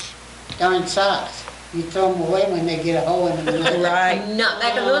said, darn socks. You throw them away when they get a hole in them. Right. Not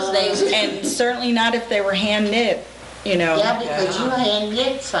back in those days. And certainly not if they were hand knit, you know. Yeah, because you hand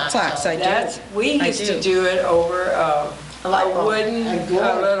knit socks. Socks, I That's, do. we I used to do. do it over a light bulb. wooden, A a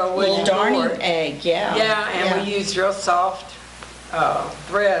gourd. little wooden Little darning gourd. egg, yeah. Yeah, and we used real soft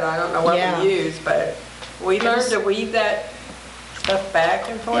thread. I don't know what Yeah. we used, but we learned to weave that stuff back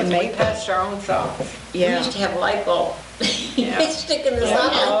and forth. And We make- patched our own socks. We Yeah. used to have a light bulb. Yeah. They stick in the Yeah.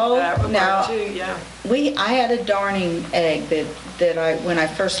 socket. Oh, That would now- work too, yeah. I had a darning egg when I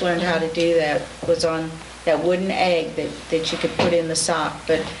first learned how to do that, was on that wooden egg that you could put in the sock.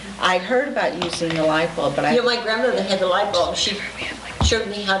 But I'd heard about using the light bulb, but You know, my grandmother had the light bulb. She showed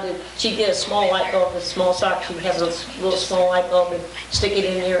me how to, she'd get a small light bulb with a small sock. She'd have a little small light bulb and stick it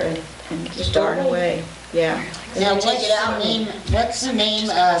in there and just darn away, yeah. And Now, then take it out. what's the name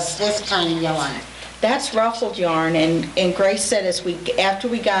of this kind of yarn? That's ruffled yarn, and Grace said after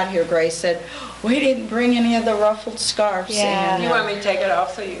we got here, Grace said, we didn't bring any of the ruffled scarves. Yeah. And, You want me to take it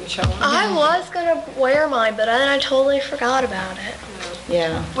off so you can show them? I was gonna wear mine, but then I totally forgot about it.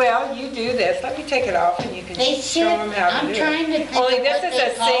 yeah. Well, you do this. Let me take it off and you can They show them how to I'm do trying to it. think Only of this what is they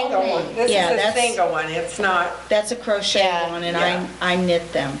a call single me. one. This Yeah, is a that's- single one. It's not, That's a crochet Yeah. one, and Yeah. I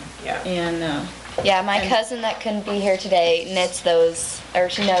knit them. yeah. And, Yeah, my cousin that couldn't be here today knits those, or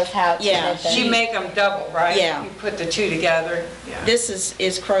she knows how to Yeah, knit them. You make them double, right? Yeah. You put the two together. Yeah. this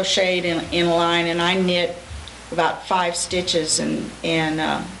is crocheted in a line, and I knit about 5 stitches, and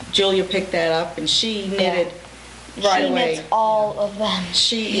Julia picked that up, and she knitted right She away. knits all of them. Yeah,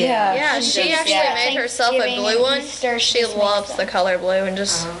 she does- actually yeah. made herself a Thanksgiving blue and one. Easter, She just loves makes the them. color blue and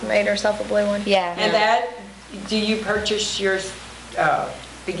just made herself a blue one. Yeah. And that, do you purchase your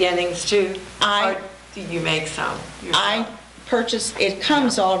beginnings too? I- Or do you make some I yourself? purchased, it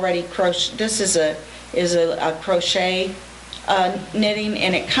comes already crochet, this is a crochet knitting,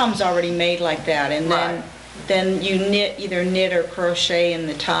 and it comes already made like that, and Right. then you either knit or crochet in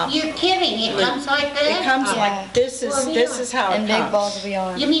the top. You're kidding, it comes like that? It comes Yeah. like, this is how it And comes. big balls of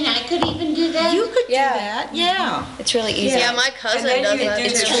yarn. You mean I could even do that? You could do Yeah. that, yeah. It's really easy. Yeah, my And cousin then does you that do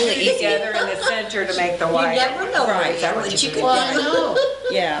too. the two together in the center to make the You white. never know Right. Is that what what you you do? could Well, I do. know.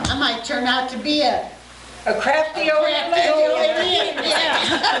 Yeah. I might turn out to be a crafty old lady.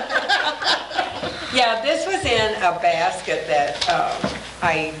 yeah. Yeah, this was in a basket that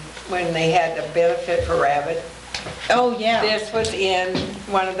when they had the benefit for rabbit, Oh, yeah. this was in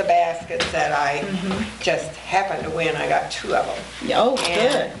one of the baskets that I just happened to win. I got 2 of them. Oh, good.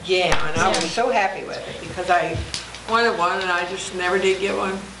 And, yeah, and I was so happy with it because I wanted one and I just never did get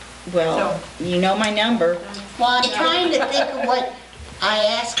one. Well, you know my number. Well, I'm trying to think of what, I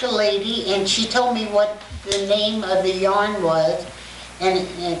asked a lady, and she told me what the name of the yarn was, and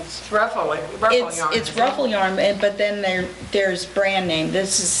it's, Ruffle yarn. It's ruffle yarn, but then there's brand name.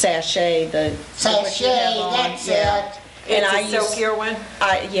 This is Sachet, the. what you Sachet, have on. that's Yeah. it. And It's I a use- silkier one?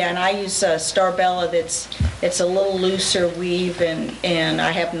 Yeah, and I use Starbella it's a little looser weave, and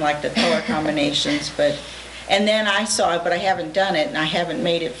I happen to like the color combinations, but, and then I saw it, but I haven't done it, and I haven't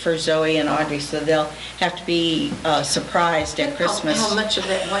made it for Zoe and Audrey, so they'll have to be surprised at Christmas. How much of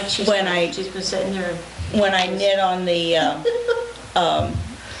that white she's When been sitting there? When I knit on the,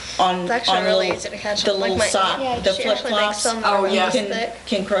 on It's actually on really little- easy to catch the them. little Like sock, yeah, the she actually makes flip-flops. some that are Oh, really yeah. thick.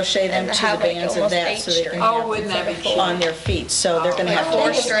 Can crochet them And to have, the like, bands of almost that, 8 so they can strands. Oh, wouldn't that be cute? on their feet, so they're gonna have to 4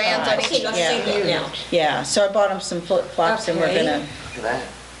 wear strands on socks. each Let's Yeah. see there now. Yeah, so I bought them some flip-flops, and we're Okay. gonna do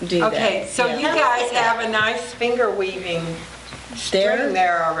that. Okay, so Yeah. you guys have a nice finger weaving string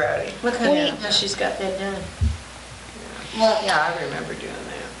there already. Look how she's got that done. well, Yeah, I remember doing that.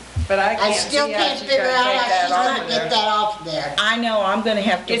 But I I can't still see how can't she's figure gonna out take how that she's off gonna of get there. that off there. I know, I'm gonna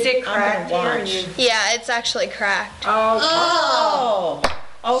have to. Is it I'm gonna cracked here? and watch. you- Yeah, it's actually cracked. Oh,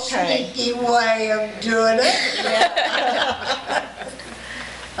 Oh, Okay. sneaky way of doing it.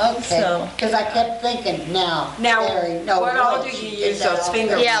 Okay, So- because I kept thinking, now, Now, Mary, no what all way do she you did use that those off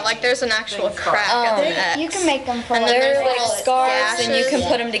finger- there. Yeah, like there's an actual Things crack at the You neck. can make them for And like there's little like scarves, and you can gashes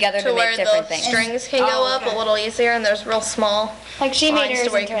put them together to to where make different the things. strings can go Oh, up okay. a little easier, and there's real small Like she made lines hers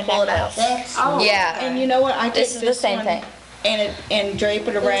to where you into a can pull it out. necklace. That's, oh. Yeah. okay. And you know what, I This take is the this same one thing. and drape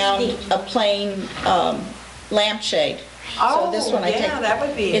it around a plain lampshade. So this one I take. Oh, yeah, that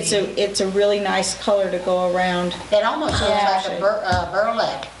would be It's a really nice color to go around. it almost looks like a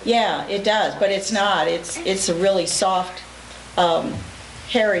burlap. Yeah, it does, but it's not. It's a really soft,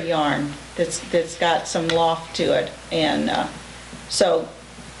 hairy yarn that's got some loft to it. And so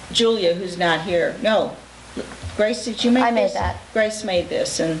Julia, who's not here, no, Grace, did you make this? I made that. Grace made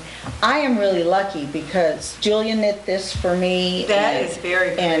this, and I am really lucky because Julia knit this for me. That and- is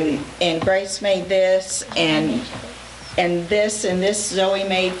very pretty. And Grace made this, and this Zoe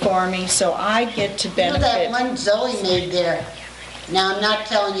made for me, so I get to You know that benefit. one Zoe made there? Now, I'm not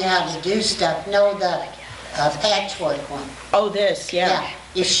telling you how to do stuff, no, the patchwork one. Oh, this, yeah.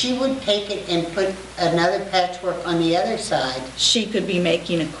 If she would take it and put another patchwork on the other side, She could be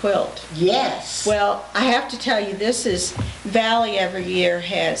making a quilt. yes. Well, I have to tell you, this is, Valley every year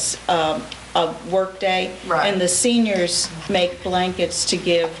has a work day. Right. And the seniors make blankets to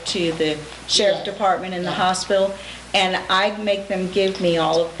give to the sheriff Yes. department and the hospital. And I make them give me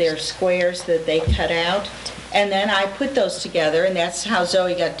all of their squares that they cut out. And then I put those together, and that's how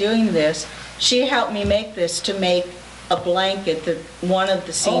Zoe got doing this. She helped me make this to make a blanket that one of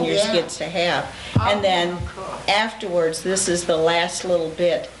the seniors yeah. gets to have. Oh, And then cool. afterwards, this is the last little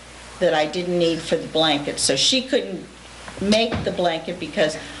bit that I didn't need for the blanket. So she couldn't make the blanket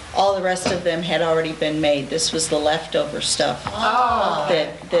because all the rest of them had already been made. This was the leftover stuff Oh,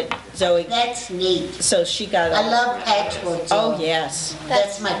 that Zoe, that's neat. so she got. I love patchwork. Oh, Zoe. yes.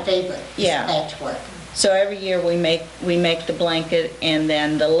 That's my favorite, is Yeah. patchwork. So every year we make the blanket, and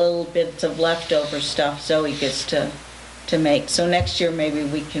then the little bits of leftover stuff Zoe gets to make. So next year maybe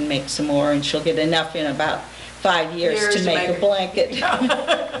we can make some more, and she'll get enough in about 5 years to make a blanket.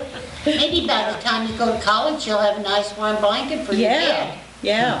 Maybe by the time you go to college, you'll have a nice warm blanket for your Yeah, kid.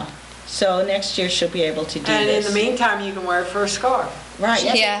 yeah. So next year she'll be able to do And in this. the meantime, you can wear it for a scarf. Right.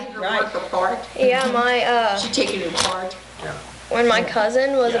 Yeah. Right. Work apart. Yeah, my She taking it apart. when my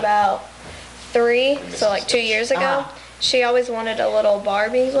cousin was about 3, so like 2 years ago, she always wanted a little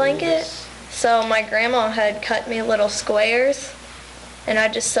Barbie blanket. So my grandma had cut me little squares, and I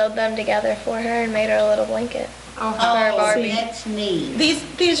just sewed them together for her and made her a little blanket. Oh, For a Oh, Barbie. that's neat.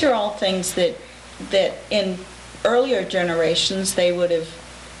 These are all things that in earlier generations, they would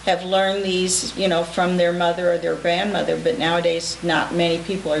have learned these, from their mother or their grandmother, but nowadays, not many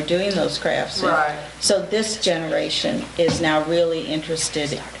people are doing those crafts. And Right. So this generation is now really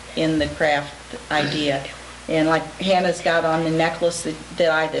interested in the craft idea. And like Hannah's got on the necklace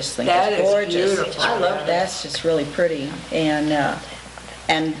that I just think That is is gorgeous. beautiful. I love that. That's just really pretty. And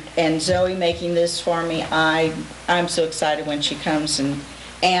Zoe making this for me, I'm so excited when she comes.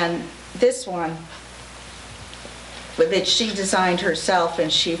 And this one, that she designed herself,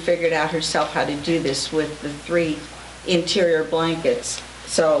 and she figured out herself how to do this with the 3 interior blankets.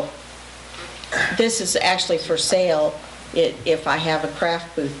 So this is actually for sale if I have a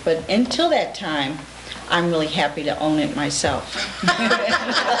craft booth. But until that time, I'm really happy to own it myself.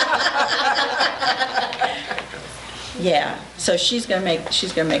 Yeah, so she's gonna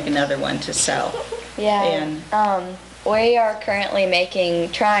make another one to sell. Yeah. And we are currently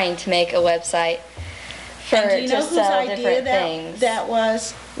trying to make a website And do you to know whose sell idea different things. that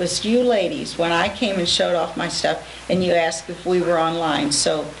was? Was you ladies, when I came and showed off my stuff, and you asked if we were online.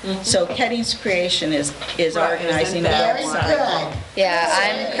 So Kettings Creation is organizing that Very website. good.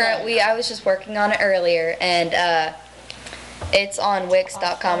 Yeah, I was just working on it earlier, and it's on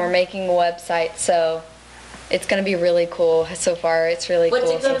Wix.com. We're making a website, so it's going to be really cool so far. It's really What's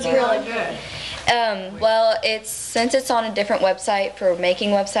cool it gonna so be far. on? Well, since it's on a different website for making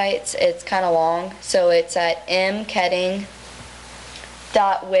websites, it's kind of long. So it's at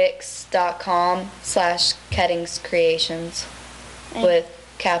mketting.wix.com/kettingscreations with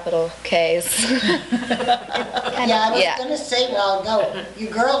capital K's. Yeah, I was Yeah. gonna say a while ago, you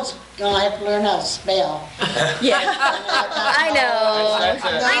girls gonna have to learn how to spell. I know. That's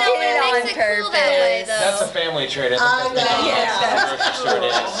a- I did it on purpose. That's a family trait. I know.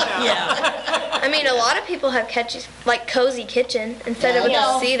 Yeah. I mean, a lot of people have Cozy Kitchen. Instead of with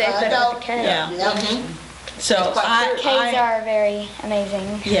a C, they put it with a K. Yeah. Yep. So K's are very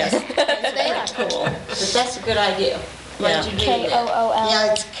amazing. yes. They are cool. But that's a good idea. Why Yeah. don't you do that? K-O-O-L.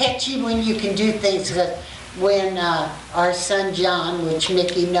 Yeah, it's catchy when you can do things, 'cause when our son John, which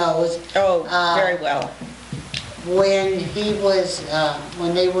Mickey knows, Oh, very well. when he was,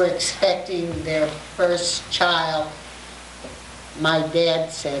 when they were expecting their first child, my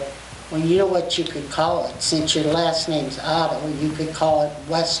dad said, well, you know what you could call it, since your last name's Otto, you could call it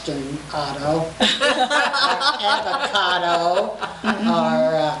Western Otto, or Avocado,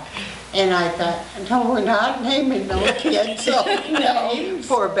 or, and I thought, no, we're not naming no kids so names.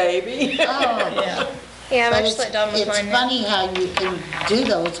 Poor baby. Oh. Yeah. Yeah, I'm But actually done with mine it's now. funny how you can do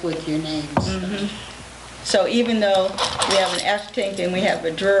those with your names. So even though we have an F-Tink and we have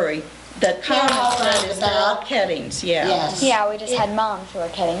a Drury, the common all thread right is they're all about- Kettings, yeah. Yes. Yeah, we just had moms who were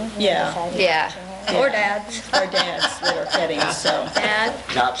kidding. and we Yeah. decided Yeah. to have her. Or dads. Our dads that are Kettings, so. Dad.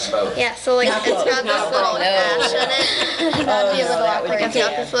 Not both. Yeah, so like Not it's both. got this little gash in it. Oh, That'd be a no, little that would awkward. be It's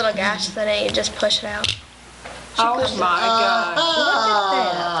got bad. this little gash in it. You just push it out. Oh my gosh.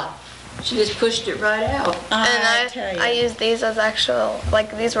 Ah, She just pushed it right out. I tell And you. I used these as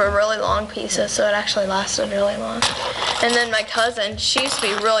these were really long pieces, so it actually lasted really long. And then my cousin, she used to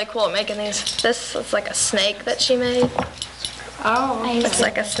be really cool at making these. This is like a snake that she made. Oh, I used It's to-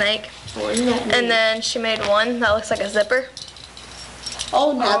 like a snake. Isn't that neat? And then she made one that looks like a zipper.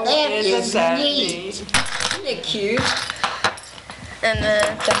 oh, now oh, that isn't is that neat. neat? Isn't it cute? And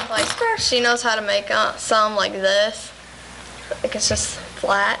then like she knows how to make some like this. Like it's just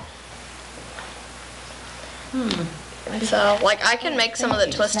flat. So like I can make some of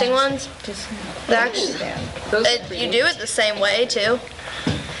the twisting ones. They're actually, Those are pretty you do it the same way too.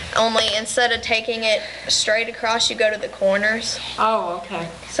 Only instead of taking it straight across, you go to the corners. Oh, okay.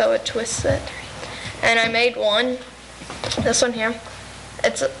 So it twists it. And I made one, this one here.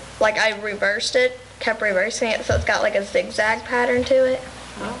 It's like I reversed it, kept reversing it, so it's got like a zigzag pattern to it.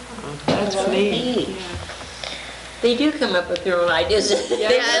 That's neat. They do come up with their own ideas. Yeah,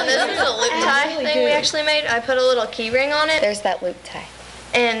 and this is a loop tie thing we actually made. I put a little key ring on it. There's that loop tie.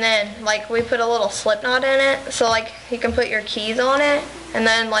 And then like we put a little slip knot in it, so like you can put your keys on it. And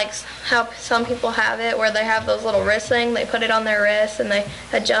then like how some people have it where they have those little wrist thing, they put it on their wrist and they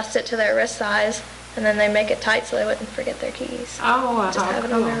adjust it to their wrist size, and then they make it tight so they wouldn't forget their keys. Oh, Just have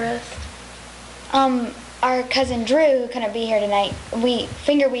it on their wrist. Our cousin Drew, who couldn't be here tonight,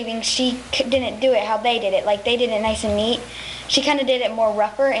 finger weaving, she didn't do it how they did it. Like they did it nice and neat. She kind of did it more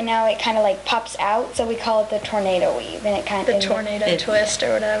rougher, and now it kind of like pops out, so we call it the tornado weave, and it kind of The tornado twist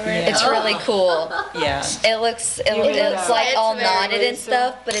or whatever. Yeah. It's really cool. Yeah. It looks that. like It's all very knotted and loose.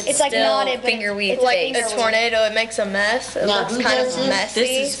 stuff, but it's like still knotted, but finger weave it's like based. A tornado, it makes a mess. It Now, looks who kind does of this? messy.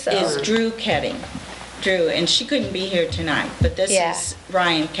 This is Drew Ketting. Drew, and she couldn't be here tonight, but this Yeah. is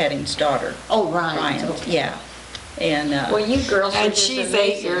Ryan Ketting's daughter. Oh, Ryan, Ryan, okay. yeah. And Well, you girls are And just she's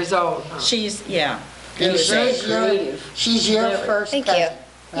amazing. 8 years old, huh? she's, yeah. And You're very she's your, creative. she's your Really. first Thank cousin,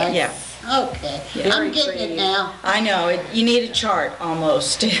 you. right? Yeah. Okay, Yeah. I'm Very getting it creative. now. I know, you need a chart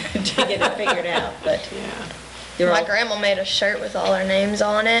almost to get it figured out, but they're My all, grandma made a shirt with all our names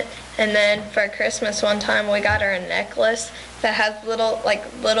on it, and then for Christmas one time we got her a necklace that has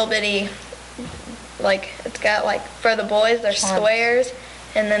little bitty, like it's got like for the boys they're squares,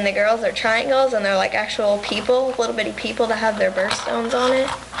 and then the girls are triangles, and they're like actual people, little bitty people that have their birthstones on it.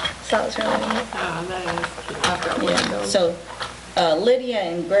 So that was really neat. Oh, that is, I've got one of yeah. those. So Lydia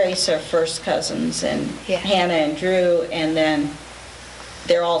and Grace are first cousins, and Yeah. Hannah and Drew, and then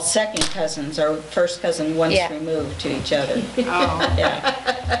they're all second cousins, or first cousin once Yeah. removed to each other. Oh,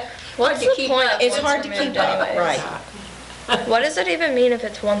 Yeah. What's to the keep point up. of It's once hard to removed keep up, anyways? right. What does it even mean if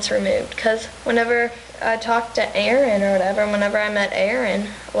it's once removed? Because whenever I talked to Aaron or whatever, whenever I met Aaron,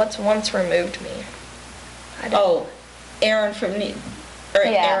 what's once removed mean? I don't. Oh, Aaron from, or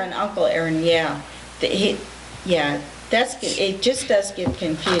Yeah. Aaron, Uncle Aaron, yeah. Yeah, it just does get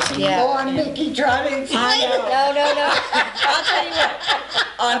confusing. Yeah. Go on, Mickey, try to explain I it. know. No. I'll tell you what,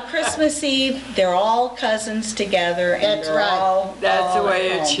 on Christmas Eve, they're all cousins together and That's they're right. all That's the all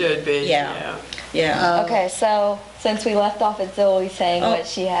way at it home. should be. Yeah. Yeah, Okay, so since we left off at Zoe saying Oh. what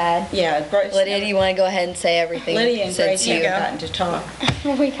she had, yeah. Grace- Lydia, do you want to go ahead and say everything? Lydia and since Grace you haven't gotten to talk.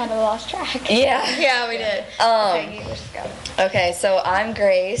 we kind of lost track. Yeah. Yeah, we did. Okay, you just go. Okay, so I'm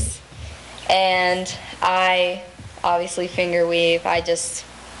Grace, and I obviously finger weave. I just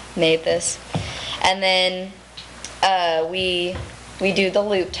made this, and then we do the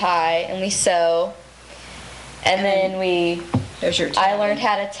loop tie and we sew, and then There's your I learned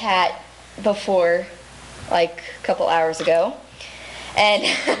how to tat before, like a couple hours ago, and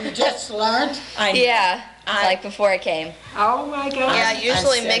You just learned? I know. yeah, I- like before I came. Oh, my God. Yeah,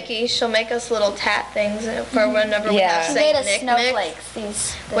 usually sick. Mickey, she'll make us little tat things for whenever we Yeah. have She Saint made us Nick snowflakes.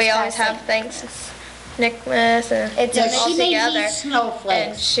 These We always have Thanks Nickmas and It's Yeah, all she made together. these snowflakes.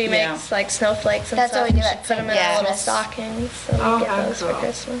 And she Yeah. makes like snowflakes and That's stuff. what we do and at she put them in St. our little Nicholas. stockings, so Oh, we get how those for cool.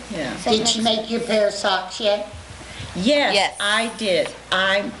 Christmas. Yeah. Did she make you a pair of socks yet? Yes, Yes. I did.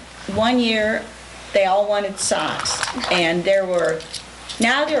 One year, they all wanted socks, and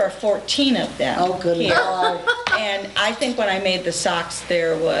now there are 14 of them. Oh, good here. Lord. And I think when I made the socks,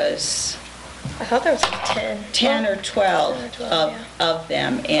 there was I thought there was like 10. 10 or 12 10 or 12, of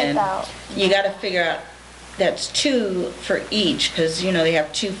them, and About. you got to figure out, that's 2 for each, because, they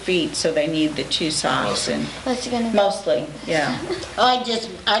have 2 feet, so they need the 2 socks, and What's you gonna mostly, yeah. I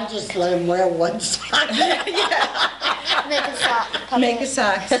just let him wear one sock. make a sock? Make a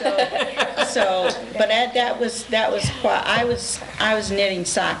sock, but that was quite, I was knitting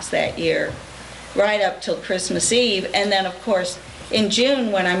socks that year, right up till Christmas Eve, and then, of course, in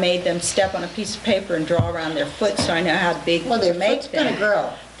June, when I made them step on a piece of paper and draw around their foot so I know how big Well, to their make foot's gonna them. grow.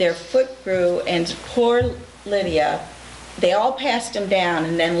 Their foot grew, and poor Lydia, they all passed them down,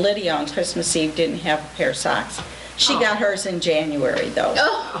 and then Lydia on Christmas Eve didn't have a pair of socks. She got hers in January, though.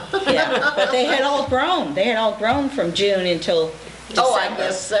 Yeah, but they had all grown. They had all grown from June until December. Oh, I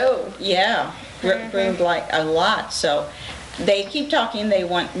guess so. Yeah, grew like a lot, so they keep talking, they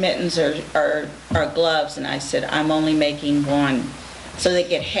want mittens or gloves, and I said, I'm only making one. So they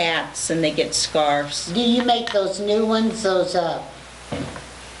get hats and they get scarves. Do you make those new ones, those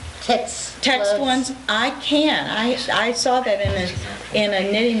text Text gloves? ones, I can. I saw that in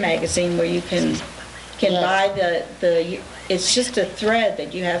a knitting magazine where you can Yes. buy it's just a thread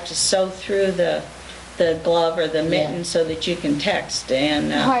that you have to sew through the glove or the mitten so that you can text,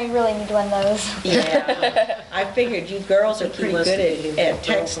 and Oh, I really need one of those. yeah, I figured you girls are pretty good at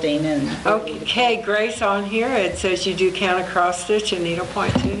texting, and Okay, Grace, on here, it says you do counter cross stitch and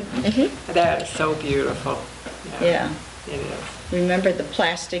needlepoint too? That is so beautiful. yeah. It is. Remember the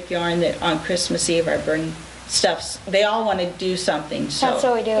plastic yarn that on Christmas Eve I bring stuff, they all want to do something, so. That's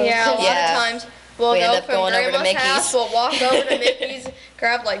what we do. Yeah, a lot Yeah. of times we'll We end go up from going over to Grandma's Mickey's. house, we'll walk over to Mickey's,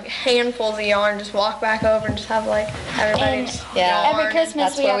 grab like handfuls of yarn, just walk back over and just have like everybody's Yeah. yarn. Every Christmas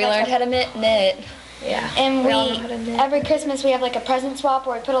That's we where have we like learned a- how to knit. Yeah. And we all know how to we, knit. every Christmas we have like a present swap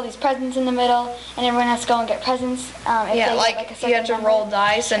where we put all these presents in the middle and everyone has to go and get presents. If they Yeah, get, like a you certain have to number. roll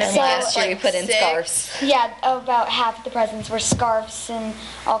dice, and if So, you Last get year we like put in 6, scarves. Yeah, about half of the presents were scarves and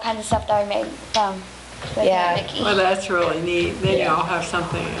all kinds of stuff that I made with Yeah. Mickey. Well, that's really neat. Then you all have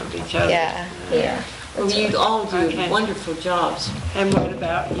something of each other. Yeah. Yeah. Well, you all do Okay. wonderful jobs. And what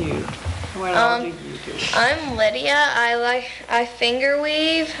about you? What all do you do? I'm Lydia. I finger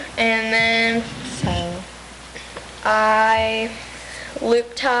weave, and then So, I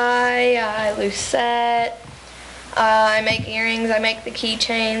loop tie, I lucette, I make earrings, I make the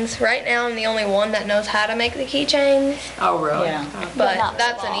keychains. Right now I'm the only one that knows how to make the keychains, Oh, really? Yeah. but not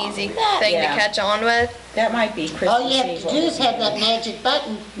that's an easy thing Yeah. to catch on with. That might be Christmas All you have Eve. to do is have that magic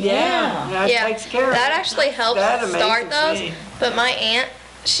button. Yeah, that Yeah, takes care of it. that actually helps That start amazes those. me. But my aunt,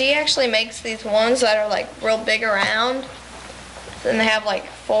 she actually makes these ones that are like real big around, and they have like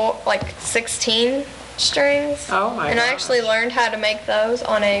 16 strings. Oh, my And I gosh. actually learned how to make those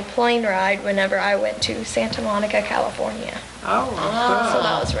on a plane ride whenever I went to Santa Monica, California. Oh, So that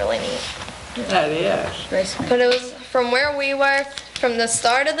wow. was really neat. That is. Grace, But it was from where we were, from the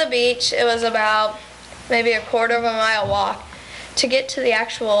start of the beach, it was about maybe a quarter of a mile walk. To get to the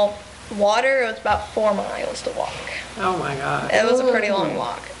actual water, it was about 4 miles to walk. Oh, my God. It was a pretty long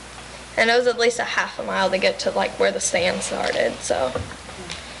walk. And it was at least a half a mile to get to like where the stand started, so.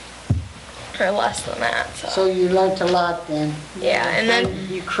 or less than that. So you learned a lot then. Yeah, and then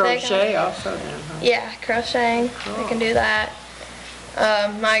You crochet also then, huh? yeah, crocheting. I can do that.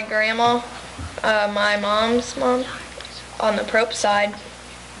 My grandma, my mom's mom, on the Prope side,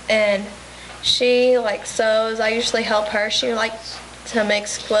 and she like sews. I usually help her. She likes to make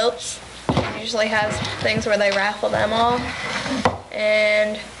quilts. Usually has things where they raffle them off,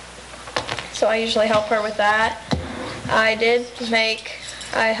 and so I usually help her with that.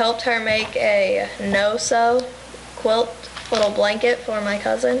 I helped her make a no-sew quilt, little blanket for my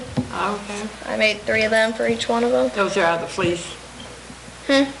cousin. Okay. I made 3 of them for each one of them. Those are out of the fleece?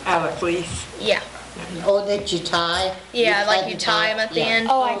 Out of the fleece? Yeah. Oh, that you tie? Yeah, like you tie them at the end.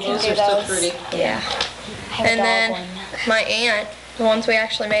 Oh, I can do those. Yeah. I have a And dog then one. my aunt, the ones we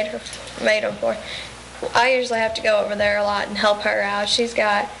actually made them for, I usually have to go over there a lot and help her out. She's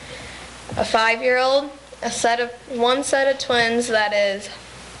got a 5-year-old, one set of twins that is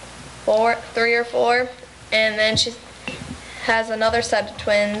 3 or 4, and then she has another set of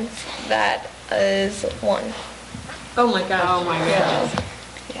twins that is 1. Oh my gosh. Oh my gosh.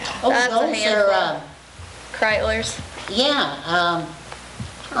 Oh, That's a those handful. are, Kreitlers, yeah,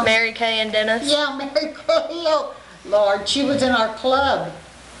 Mary Kay and Dennis. yeah, Mary Cleo. Lord, she was in our club.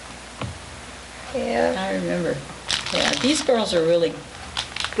 Yeah. I remember. Yeah, these girls are really,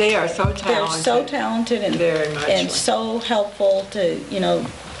 They are so talented. they're so talented and, Very much. and so helpful to,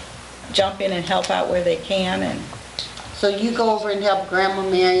 jump in and help out where they can, and So you go over and help Grandma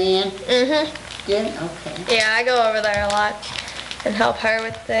Mary Ann? Mhm. Yeah, okay. Yeah, I go over there a lot and help her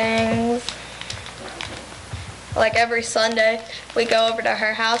with things. Like every Sunday, we go over to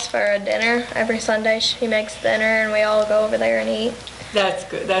her house for a dinner. Every Sunday she makes dinner and we all go over there and eat. That's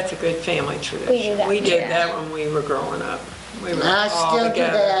good. That's a good family tradition. We do that. We did Yeah. that when we were growing up. We were I all still do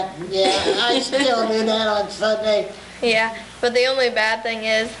together. that. Yeah, I still do that on Sunday. Yeah, but the only bad thing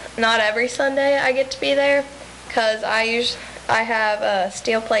is not every Sunday I get to be there because I have a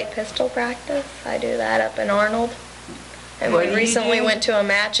steel plate pistol practice. I do that up in Arnold. And What we do you recently do? went to a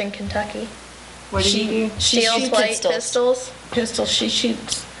match in Kentucky. What do you do? she Steel shoots plate pistols. pistols, she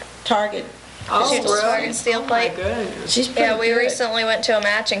shoots target. Oh, Shoots really? target steel plate. Oh, my goodness. She's pretty Yeah, we good. recently went to a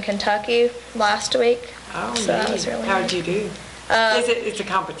match in Kentucky last week. Oh, So that neat. was really How'd you do? It's a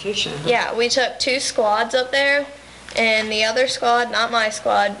competition. Huh? Yeah, we took 2 squads up there, and the other squad, not my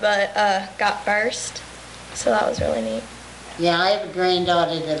squad, but got first. So that was really neat. Yeah, I have a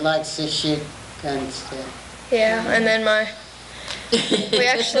granddaughter that likes to shoot guns too. Yeah, and then we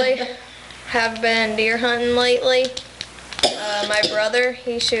actually have been deer hunting lately. My brother,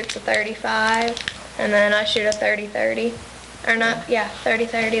 he shoots a 35, and then I shoot a 30-30. Or not, yeah,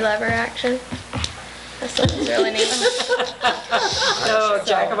 30-30 lever action. That's really neat. Oh,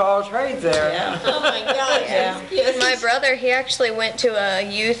 jack of all trades there. Yeah. Oh my gosh. Yeah. Yes. My brother, he actually went to a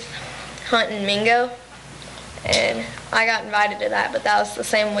youth hunt in Mingo, and I got invited to that, but that was the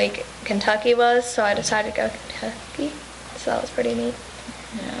same week Kentucky was, so I decided to go to Kentucky. So that was pretty neat.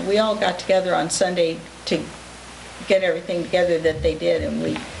 Yeah, we all got together on Sunday to get everything together that they did,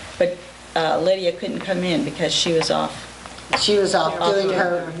 but Lydia couldn't come in because she was off. She was off doing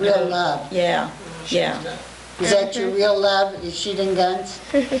her real love. Yeah, yeah, Is that your real love, is shooting guns?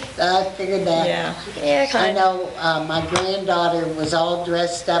 I figured that. yeah. Yeah, I kind of. know my granddaughter was all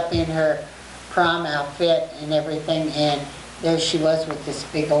dressed up in her prom outfit and everything, and there she was with this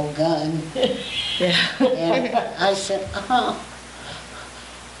big old gun. Yeah. And I said,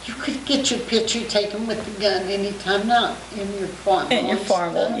 you could get your picture taken with the gun anytime now in your farm. And your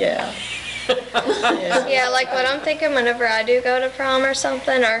farm, yeah. Yeah. Yeah, like what I'm thinking whenever I do go to prom or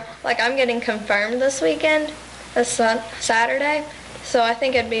something, or like I'm getting confirmed this weekend, this Saturday, so I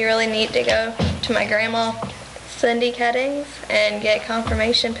think it'd be really neat to go to my grandma Cindy Kettings and get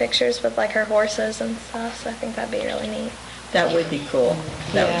confirmation pictures with like her horses and stuff, so I think that'd be really neat. That would be cool.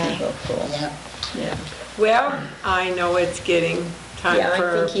 That would be real cool. Yeah. Yeah. Well, I know it's getting time Yeah, I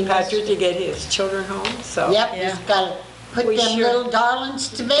for think he has Patrick to get his children home, so. Yep, Yeah. he's gotta put We them sure- little darlings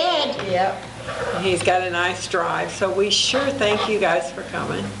to bed. Yep. He's got a nice drive, so we sure thank you guys for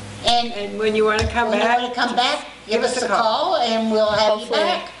coming. And And when you want to come when you back. wanna come back, give us a call and we'll have you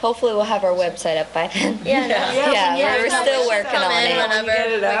back. Hopefully we'll have our website up by then. Yeah, no. when you we're come still in, working Come on in it. whenever When you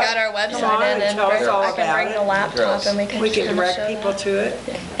get it we up, got our come on website in, and tell us all I can about bring it. the laptop and we can We can kinda direct show people them. to it.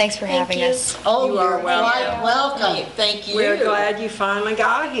 Thanks for having you. us. Oh, You are you're quite welcome. Thank you. We're glad you finally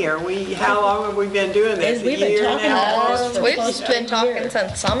got here. How long have we been doing this? We've A been year talking now? about this for We've close to been a talking year.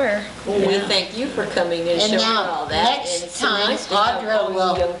 since summer. Well, we thank you for coming and And showing now, all that. And next it's so time, nice to have all Audra you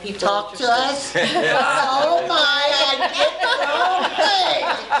young will people talk to interested. us. Oh, my. I did the wrong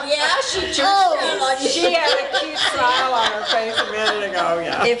thing. Yeah, she sure Oh, smiled on you. She had a cute smile on her face a minute ago,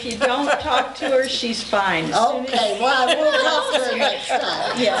 yeah. If you don't talk to her, she's fine. As soon as- Okay, well, I will talk to her next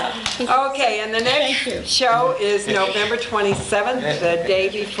time. Yeah. Okay, and the next show is November 27th, the day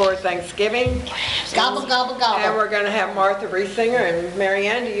before Thanksgiving. Gobble, gobble, And gobble. we're going to have Martha Riesinger. And Mary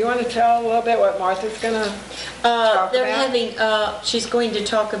Ann, do you want to tell a little bit what Martha's going to talk They're about? having, she's going to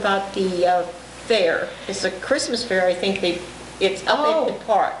talk about the fair. It's a Christmas fair, I think it's up at the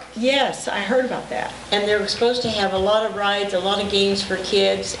park. Yes, I heard about that. And they're supposed to have a lot of rides, a lot of games for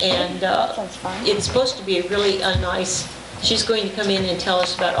kids, and Sounds fun. it's supposed to be a nice, she's going to come in and tell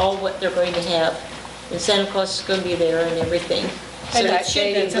us about all what they're going to have. And Santa Claus is going to be there and everything. So And it that should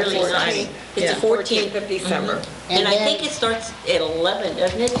date be is the really 14th. nice. It's Yeah. the 14th. of December. And I then- think it starts at 11,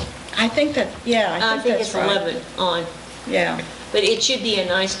 doesn't it? I think that, yeah, I think that's it's right. 11 on. Yeah. But it should be a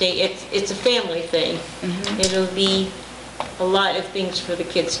nice day. It's a family thing. It'll be a lot of things for the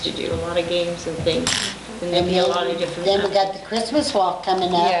kids to do, a lot of games and things. And there'll be a lot of different. Then we got the Christmas walk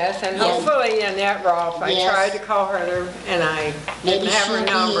coming up. Yes, and hopefully Annette Rolfe, I Yes. tried to call her and I Maybe didn't have she'll her be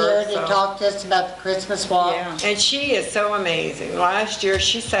number. here to so- talk to us about the Christmas walk. Yeah. And she is so amazing. Last year,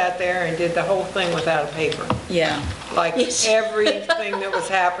 she sat there and did the whole thing without a paper. Yeah. Like Yes. everything that was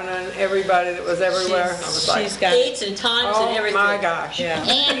happening, everybody that was everywhere. I was like, She's got, Dates and times and oh everything. my gosh. yeah.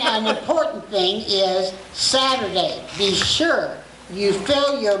 And an important thing is Saturday, be sure you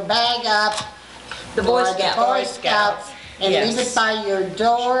fill your bag up The Boy for the Scouts. Boy Scouts and leave Yes. it by your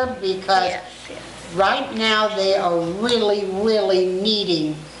door because right now they are really, really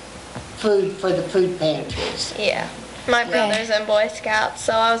needing food for the food pantries. Yeah. My brother's in Boy Scouts,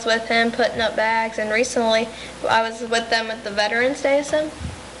 so I was with him putting up bags, and recently I was with them at the Veterans Day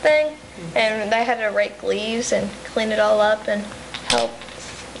thing, and they had to rake leaves and clean it all up and help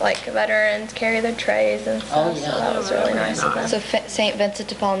like veterans carry their trays and stuff. Oh, yeah. So that was really nice of them. So St. Vincent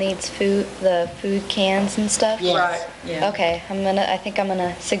de Paul needs food, the food cans and stuff? Yes. Right. Yeah. Okay, I think I'm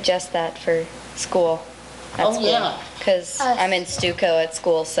gonna suggest that for school. At Oh, school. yeah. Because I'm in Stuco at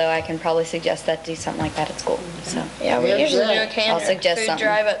school, so I can probably suggest that, do something like that at school, so. Yeah, we Very usually good. do a can I'll suggest food something.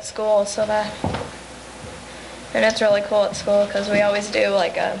 drive at school, so that, and it's really cool at school because we always do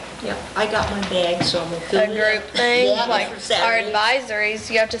like a Yeah, I got my bag, so I'm gonna fill it up. group thing. Yeah. Like For our Saturday. advisories,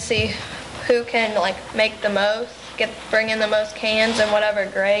 you have to see who can like make the most, bring in the most cans, and whatever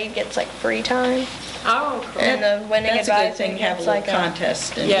grade gets like free time. Oh, cool. And the winning That's a good advisor thing, have a gets little like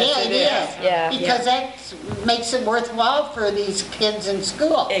contest. And Yes, Yeah, it it is. is. Yeah. Because that makes it worthwhile for these kids in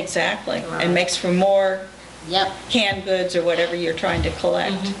school. Exactly. And makes for more Yep. canned goods or whatever you're trying to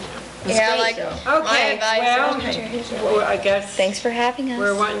collect. Yeah, great, like though. my Okay, advisor. well, I guess Thanks for having us.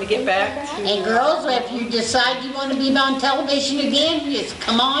 we're wanting to get back to. And girls, if you decide you want to be on television again, just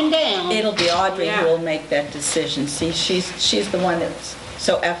come on down. It'll be Audrey Yeah. who will make that decision. See, she's the one that's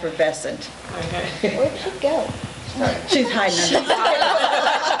so effervescent. Okay. Where'd she go? She's hiding under.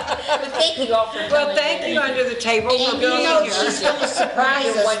 But thank you all for coming. Well, thank you under the table for And being you know, here. she's gonna surprise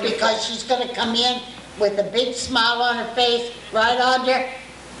You're us wonderful. because she's gonna come in with a big smile on her face, right, Audrey?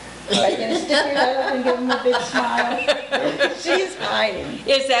 Are you gonna stick your head up and give him a big smile? She's hiding.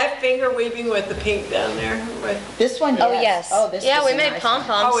 Is that finger weaving with the pink down there? With- This one, yes. Oh, yes. Oh, this Yeah, was we a made nice pom one.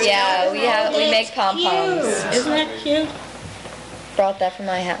 poms. Oh, is Yeah, Oh, we make that's pom-poms. cute. Isn't that cute? Brought that from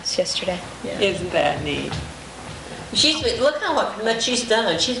my house yesterday. Isn't that neat? She's been, look how much she's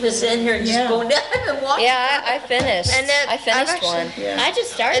done. She's been sitting here and just Yeah. going down and watching. Yeah, I finished. And then I finished I've actually- one. Yeah. I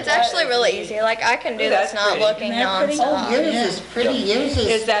just started. It's actually really easy. Like I can do Ooh, this that's not pretty. looking Isn't that pretty? nonstop. Oh, yours is pretty, yours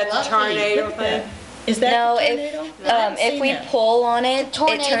Is that the fluffy. tornado Look at that. thing? Is that No, the if tornado? if we pull on it, it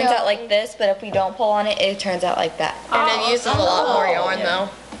turns tornado. out like this. But if we don't pull on it, it turns out like that. And it uses a lot more yarn yeah.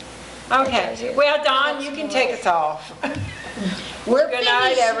 though. Okay, well, Don, you can take us off. We're Good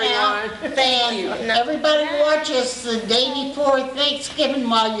night, finished now. everyone. And everybody watch us the day before Thanksgiving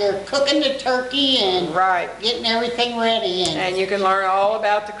while you're cooking the turkey and Right, getting everything ready. And and you can learn all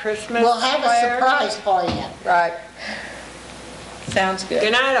about the Christmas we'll have a fair. surprise for you. Right. Sounds good.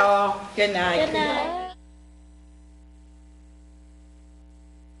 Good night, all. Good night. Good night.